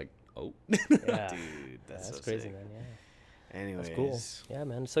 And Yeah, everyone's like, oh. Yeah. dude, Yeah, that's, that's so crazy, sick. man. Yeah. Anyways, That's cool. Yeah,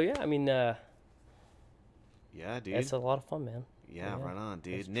 man. So, yeah, I mean, yeah, dude. it's a lot of fun, man. Yeah, yeah. right on,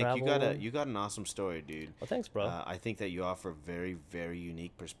 dude. Let's Nick, travel. you got an awesome story, dude. Well, thanks, bro. I think that you offer very, very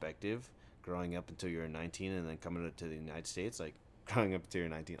unique perspective growing up until you're 19 and then coming to the United States. Like, growing up until you're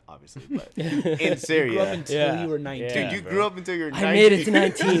 19, obviously, but in Syria. Grew up until Yeah. you were 19. Yeah. Dude, you grew up until you're 19. I made it to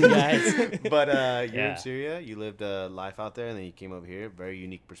 19, guys. But you're Yeah. in Syria. You lived a life out there, and then you came over here. Very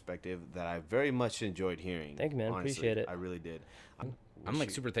unique perspective that I very much enjoyed hearing. Thank you, man. Honestly. Appreciate it. I really did. I'm like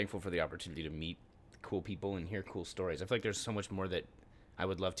super thankful for the opportunity to meet cool people and hear cool stories. I feel like there's so much more that I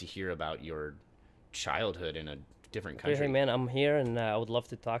would love to hear about your childhood in a different Okay, country. hey man, I'm here and I would love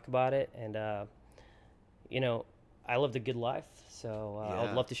to talk about it. And I lived a good life, so I would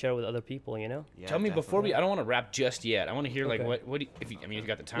Yeah. love to share it with other people. Yeah, Tell me before definitely. I don't want to wrap just yet. I want to hear like Okay. what do you, if you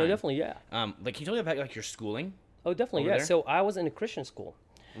got the time. No, definitely, yeah. Like can you tell me about like your schooling Oh, definitely, Over yeah. there? So I was in a Christian school.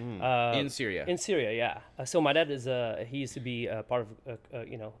 in Syria? In Syria, yeah. So my dad is he used to be part of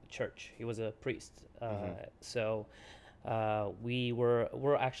church. He was a priest. So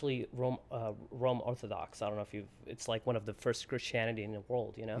we're actually Rome Orthodox. I don't know if it's like one of the first Christianity in the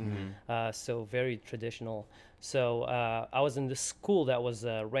world, so very traditional. So I was in this school that was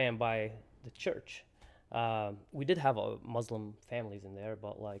ran by the church. We did have Muslim families in there,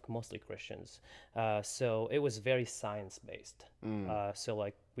 but like mostly Christians. So it was very science based. So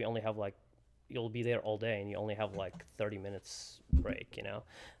like we only have like you'll be there all day and you only have like 30 minutes break.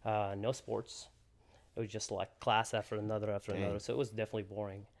 No sports. It was just like class after another after another. So it was definitely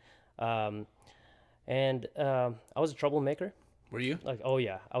boring. And I was a troublemaker. Were you? Like, oh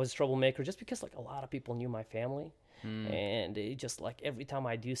yeah, I was a troublemaker just because like a lot of people knew my family. And it just like every time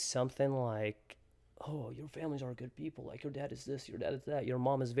I do something like, oh, your families are good people. Like your dad is this, your dad is that.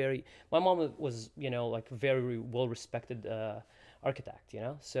 My mom was, like very well respected architect,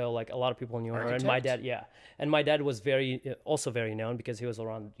 So like a lot of people knew her. And my Architect? dad, yeah. And my dad was also very known because he was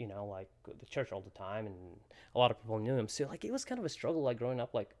around, like the church all the time. And a lot of people knew him. So like it was kind of a struggle, like growing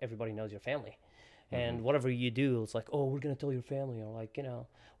up, like everybody knows your family. And whatever you do, it's like, oh, we're gonna tell your family, or like,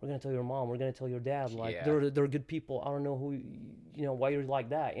 we're gonna tell your mom, we're gonna tell your dad, like Yeah. they're good people. I don't know who, why you're like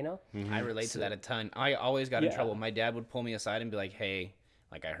that, I relate to that a ton. I always got in Yeah. trouble. My dad would pull me aside and be like, "Hey,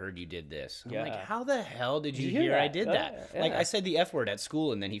 like I heard you did this." I'm like, Yeah. "How the hell did you you hear hear I that? did Oh, that?" yeah. Like I said the F word at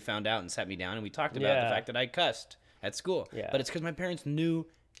school, and then he found out and sat me down, and we talked about the Yeah. fact that I cussed at school. Yeah. But it's because my parents knew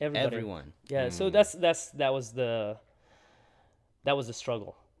Everybody. everyone. Yeah, so that was the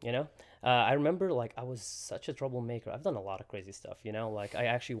struggle, I remember like I was such a troublemaker. I've done a lot of crazy stuff, like I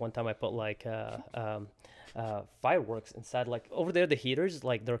actually one time I put like fireworks inside, like over there the heaters,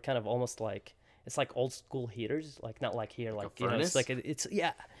 like they're kind of almost like it's like old school heaters, like not like here, like it's furnace? like it's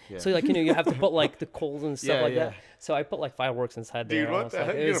yeah. So like you have to put like the coals and stuff Yeah, like yeah. that. So I put like fireworks inside Dude, there. what almost, the like,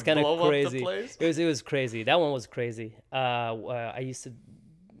 heck? it You was gonna kind blow of up the crazy. place? It was crazy. That one was crazy. I used to.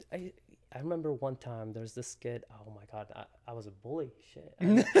 I remember one time there's this kid. Oh my god, I was a bully. Shit.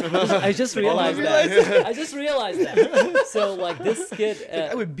 I just realized that. I just realized that. So like this kid.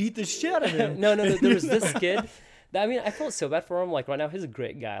 I would beat the shit out of him. No. There was this kid. I mean, I felt so bad for him. Like right now, he's a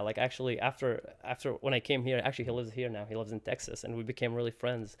great guy. Like actually, after when I came here, actually he lives here now. He lives in Texas, and we became really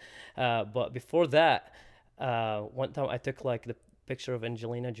friends. But before that, one time I took like the picture of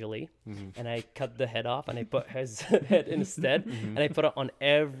Angelina Jolie, and I cut the head off, and I put his head instead, and I put it on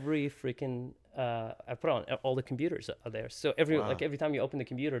every freaking. I put it on all the computers out there. So every time you open the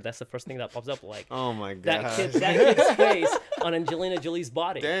computer, that's the first thing that pops up. Like Oh my god. that kid's face on Angelina Jolie's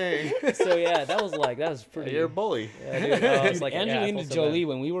body. Dang. So yeah, that was pretty. You're a bully. Yeah, dude, I was Dude, like, yeah, I Angelina felt so Jolie, bad.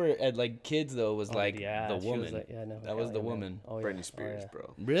 when we were at like kids though, was like Yeah, the she was woman. like- yeah, no, That was hell the yeah, man. woman. Oh, yeah. Britney Spears, Oh,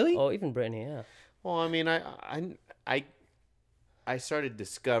 bro. Really? yeah. Oh, even Britney, yeah. Well, I mean, I started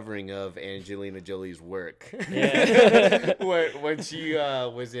discovering of Angelina Jolie's work Yeah. when she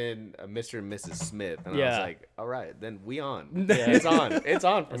was in Mr. and Mrs. Smith, and I was Yeah. like, all right, then we on. Yeah. It's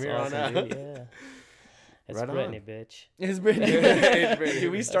on from That's here on awesome, out. dude, yeah. It's Right on. Britney, bitch. It's Britney. It's Britney.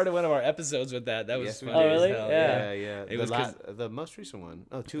 Dude, we started one of our episodes with that. That was Yes, we funny did. Oh, as really? hell. Yeah. Yeah. It was 'cause- the most recent one.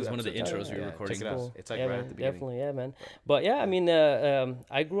 Oh, two. It was one of the episodes. intros we were recording. Check it out. Cool. It's like Yeah, right man, at the beginning. definitely, yeah, man. But yeah, I mean,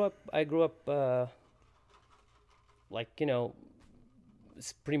 I grew up, like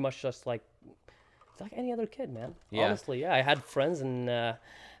it's pretty much just like it's like any other kid, man. Yeah. Honestly, yeah. I had friends, and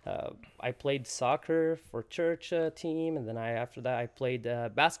I played soccer for church team, and then after that I played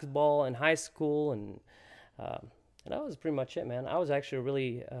basketball in high school, and that was pretty much it, man. I was actually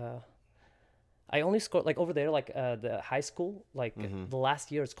really. I only scored like over there, like the high school, like the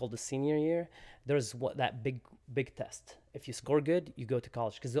last year. It's called the senior year. There's that big test. If you score good, you go to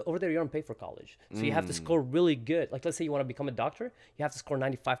college, because over there you don't pay for college, so you have to score really good. Like let's say you want to become a doctor, you have to score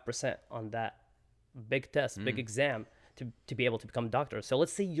 95% on that big test, big exam to be able to become a doctor. So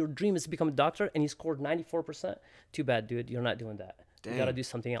let's say your dream is to become a doctor and you scored 94%. Too bad, dude. You're not doing that. You got to Dang. do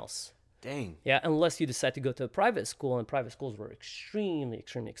something else. Dang. Yeah, unless you decide to go to a private school, and private schools were extremely,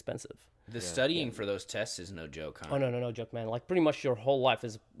 extremely expensive. The studying for those tests is no joke, huh? Oh no joke, man. Like pretty much your whole life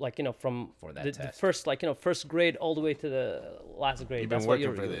is like, you know, from For that the test. first, like, you know, first grade all the way to the last grade. You've That's been what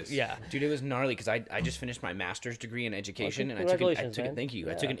working you're, for this. Yeah. Dude, it was gnarly because I just finished my master's degree in education, and I took congratulations, man. thank you.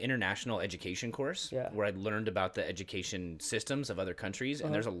 I took Yeah. an international education course Yeah. where I learned about the education systems of other countries,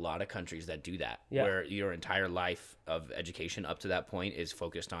 and there's a lot of countries that do that, Yeah. where your entire life of education up to that point is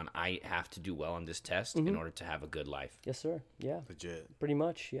focused on I have to do well on this test in order to have a good life. Yes, sir. Yeah. Legit. Pretty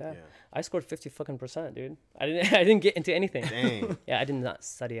much. Yeah. Yeah. I scored 50%, dude. I didn't get into anything. Dang. Yeah, I did not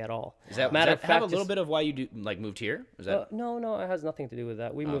study at all. Does that, Matter does of that have a fact, little just- bit of why you do like moved here? Is that no, it has nothing to do with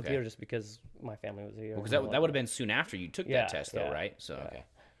that. We moved Okay. here just because my family was here. because and that would have been soon after you took Yeah, that test, though, yeah, right? So okay.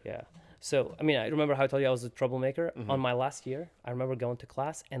 Yeah. So, I mean, I remember how I told you I was a troublemaker. Mm-hmm. On my last year, I remember going to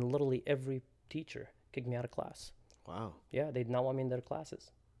class and literally every teacher kicked me out of class. Wow. Yeah, they did not want me in their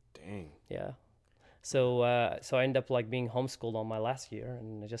classes. Dang. Yeah. So so I ended up like being homeschooled on my last year,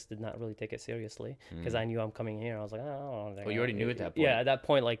 and I just did not really take it seriously because I knew I'm coming here. I was like, oh, Oh, you already knew at that point. Yeah, at that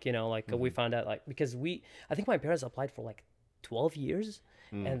point, like, you know, like we found out like because I think my parents applied for like 12 years,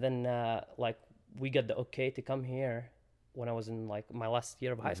 and then like we got the okay to come here when I was in like my last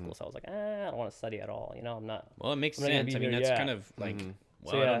year of high school. So I was like, I don't want to study at all. You know, I'm not. Well, it makes I'm not gonna sense. be I mean, here, that's yeah. kind of like,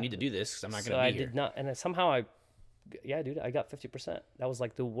 well, So, I yeah. don't need to do this because I'm not So going to I be here. did not, and then somehow yeah, dude, I got 50%. That was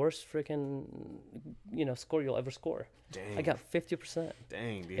like the worst freaking, you know, score you'll ever score. Dang. I got 50%.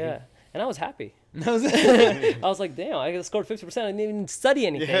 Dang, dude. Yeah, and I was happy. I was like, damn, I scored 50%. I didn't even study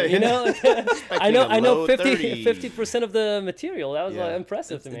anything. Yeah, you know, I a know low 50 30. percent of the material. That was Yeah.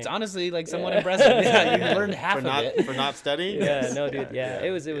 impressive to me. It's honestly like somewhat impressive. Yeah, you learned half For of not it. for not studying. Yeah, no, dude. Yeah,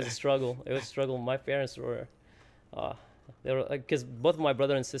 it was a struggle. It was a struggle. My parents were, they were like, because both of my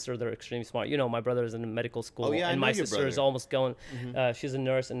brother and sister, they're extremely smart. You know, my brother is in medical school, Oh, yeah, I and know my your sister is brother. almost going. She's a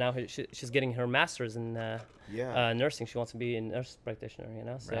nurse, and now she's getting her master's in Yeah. nursing. She wants to be a nurse practitioner. You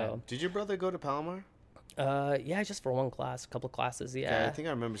know, so Did your brother go to Palomar? yeah, just for one class, a couple classes. Yeah. Yeah. I think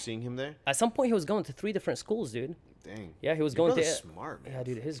I remember seeing him there. At some point, he was going to 3 different schools, dude. Dang. Yeah, he was Your going to. brother's smart, man. Yeah,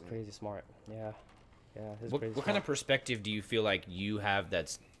 dude, he's crazy smart. Yeah, yeah, he's What crazy. kind of perspective do you feel like you have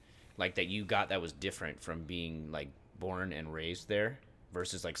that's like that you got that was different from being like born and raised there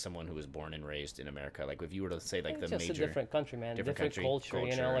versus like someone who was born and raised in America? Like if you were to say like It's the just major a different country, man. different Different, country, culture, you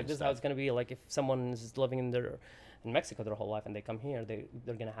culture know. Like and this is how stuff. it's gonna be. Like if someone is living in Mexico their whole life and they come here,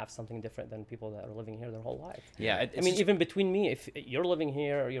 they're gonna have something different than people that are living here their whole life. Yeah, I mean, even between me, if you're living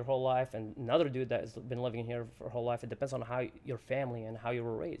here your whole life and another dude that has been living here for her whole life, it depends on how your family and how you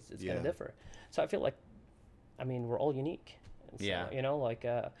were raised. It's Yeah. gonna differ. So I feel like, I mean, we're all unique. And so, Yeah. You know, like,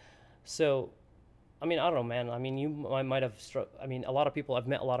 so. I mean, I don't know, man. I mean, might have I mean, I've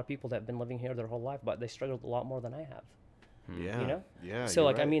met a lot of people that have been living here their whole life, but they struggled a lot more than I have. Yeah. You know? Yeah. So you're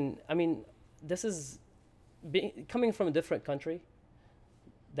like, right. I mean, this is coming from a different country.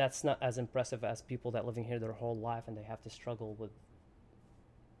 That's not as impressive as people that living here their whole life and they have to struggle with,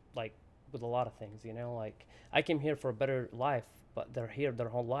 like, with a lot of things. You know, like I came here for a better life, but they're here their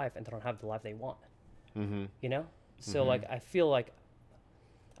whole life and they don't have the life they want. Mm-hmm. You know, so like I feel like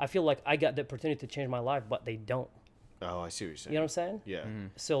I got the opportunity to change my life, but they don't. Oh, I see what you're saying. You know what I'm saying? Yeah.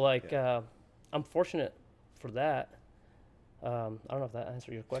 So like, I'm fortunate for that. I don't know if that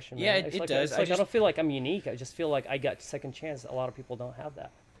answered your question. Yeah, man. it It's does. It's I like I just- don't feel like I'm unique. I just feel like I got second chance. A lot of people don't have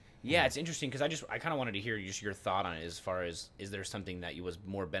that. Yeah, it's interesting because I kind of wanted to hear just your thought on it as far as is there something that was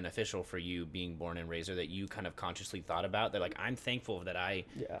more beneficial for you being born and raised there that you kind of consciously thought about that like I'm thankful that I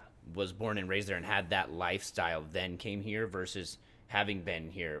Yeah. was born and raised there and had that lifestyle then came here versus having been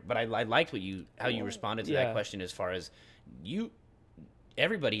here. But I liked how you responded to that Yeah. question as far as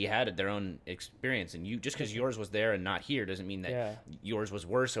everybody had their own experience and you just because yours was there and not here doesn't mean that Yeah. yours was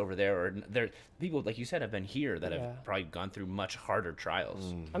worse over there or there people like you said have been here that Yeah. have probably gone through much harder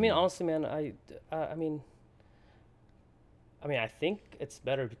trials. I mean, honestly, man, I mean, I think it's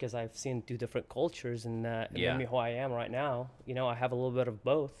better because I've seen 2 different cultures and it Yeah. made me who I am right now. You know, I have a little bit of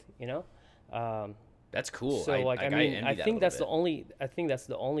both. You know. That's cool. So like, I mean, envy I that a think little that's bit. I think that's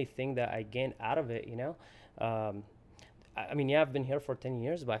the only thing that I gained out of it. You know. I mean, yeah, I've been here for 10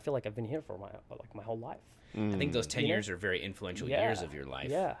 years, but I feel like I've been here for my whole life. I think those 10 You know? years are very influential years of your life.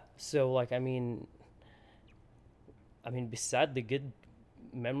 Yeah. So like, I mean, beside the good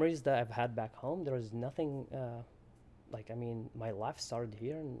memories that I've had back home, there is nothing. Like, I mean, my life started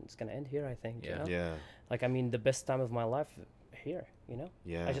here and it's gonna end here. I think. Yeah. You know? Yeah. Like, I mean, the best time of my life here. You know.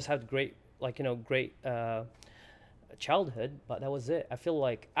 Yeah. I just had great, great childhood, but that was it. I feel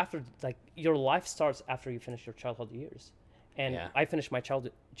like after, like, your life starts after you finish your childhood years. And Yeah. I finished my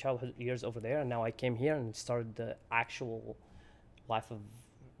childhood years over there, and now I came here and started the actual life of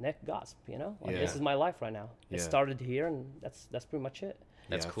Nick Gosp, you know? Like, this Yeah. is my life right now. It Yeah. started here, and that's pretty much it.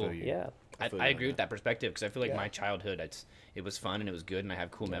 That's I feel cool. you. Yeah. I feel you on agree with that. that perspective because I feel like Yeah. my childhood, it was fun and it was good and I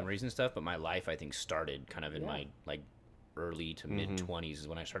have cool memories and stuff. But my life, I think, started kind of in my like early to mid 20s is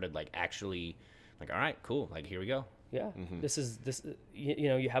when I started like actually like, all right, cool, like here we go. Yeah. This you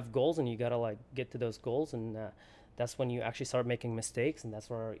know, you have goals and you gotta like get to those goals, and that's when you actually start making mistakes, and that's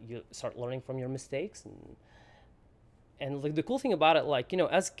where you start learning from your mistakes. And like the cool thing about it, like, you know,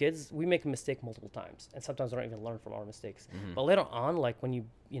 as kids, we make a mistake multiple times, and sometimes we don't even learn from our mistakes. But later on, like when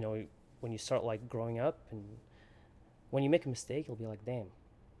you start like growing up, and when you make a mistake, you'll be like, damn,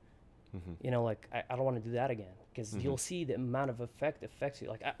 you know, like I don't want to do that again, because you'll see the amount of effect affects you.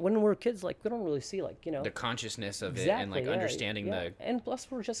 Like when we're kids, like we don't really see, like, you know, The consciousness of exactly, it and like yeah, understanding yeah. the And plus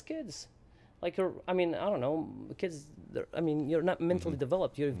we're just kids. Like I mean, I don't know, kids. I mean, you're not mentally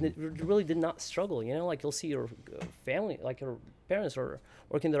developed. You really did not struggle. You know, like you'll see your family, like your parents are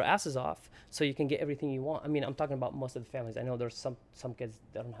working their asses off so you can get everything you want. I mean, I'm talking about most of the families. I know there's some kids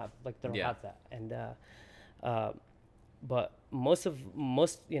that don't have have that, and but most of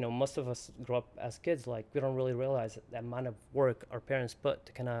us grow up as kids, like we don't really realize the amount of work our parents put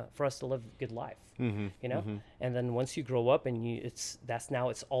to kind of for us to live a good life. You know, and then once you grow up and it's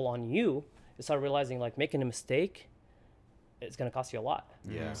all on you. You start realizing like making a mistake, it's gonna cost you a lot.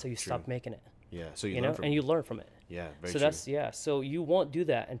 Yeah, So you true. stop making it. Yeah. So You you know, learn from and you learn from it. Yeah. Very So true. So you won't do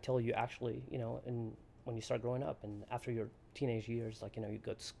that until you actually, you know, and when you start growing up and after your teenage years, like, you know, you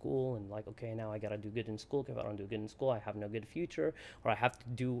go to school and like, okay, now I gotta do good in school. If I don't do good in school, I have no good future, or I have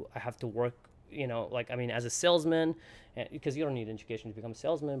to work. You know, like, I mean, as a salesman, because you don't need education to become a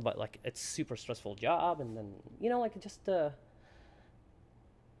salesman, but like it's super stressful job, and then, you know, like just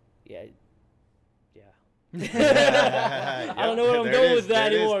yeah. I don't know where I'm going with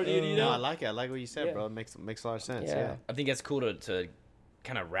that anymore, dude. You know? No, I like it. I like what you said, Yeah. bro. It makes a lot of sense. Yeah. Yeah. I think that's cool to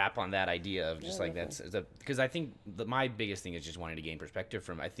kind of wrap on that idea of just like that's because I think my biggest thing is just wanting to gain perspective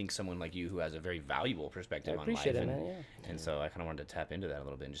from I think someone like you who has a very valuable perspective I on life. appreciate it, man. Yeah. And so I kind of wanted to tap into that a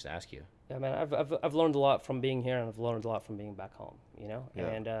little bit and just ask you. Yeah, man. I've learned a lot from being here, and I've learned a lot from being back home. You know, Yeah.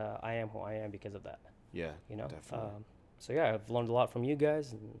 and I am who I am because of that. Yeah. You know. Definitely. So yeah, I've learned a lot from you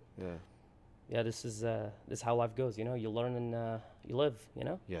guys, and Yeah. yeah, this is how life goes. You know, you learn and you live. You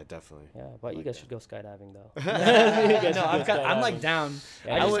know. Yeah. Definitely. Yeah, but you Like guys that. should go skydiving though. No, I'm like down.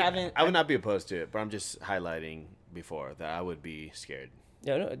 Yeah, I I just would, haven't. I would not be opposed to it, but I'm just highlighting before that I would be scared.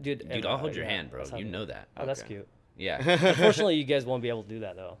 Yeah, no, dude. Dude, I'll hold your yeah, hand, bro. that's You how- know that. Oh, that's Okay. cute. Yeah. Unfortunately, you guys won't be able to do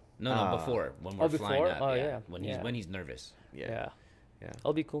that though. No, before when we're flying before? up. Oh, yeah. yeah. When he's nervous. Yeah. Yeah. Yeah.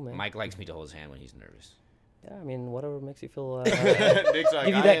 That'll be cool, man. Mike likes me to hold his hand when he's nervous. Yeah, I mean, whatever makes you feel. Nick's like,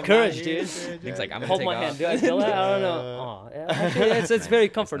 Give you "I that am courage, not here dude." to Nick's like, I'm gonna Hold take my off. hand. Do I feel that? I don't know. Aw, yeah. Actually, it's very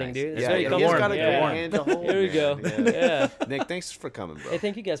comforting, nice. dude. It's Yeah, very yeah, He's comforting. got a yeah. great hand to hold. Here we go. man. Yeah. Nick, thanks for coming, bro. Hey,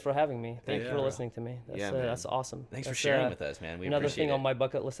 thank you guys for having me. Thank you Yeah, for bro. listening to me. That's, Yeah, man. that's awesome. Thanks for That's, sharing with us, man. We Another appreciate thing it. on my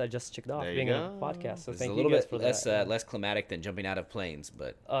bucket list I just checked off, There you being a go. podcast. So It's thank a you little guys bit for less that. less climatic than jumping out of planes,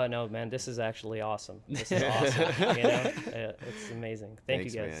 but Oh no, man, this is actually awesome. This is awesome. You know, it's amazing. Thank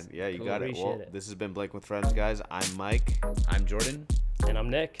Thanks, you guys. man. Yeah, you Cool. got it. Appreciate Well, it. this has been Blake with Friends, guys. I'm Mike. I'm Jordan, And I'm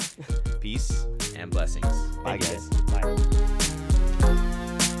Nick. Peace. and blessings. Bye, Thank you guys. Bye.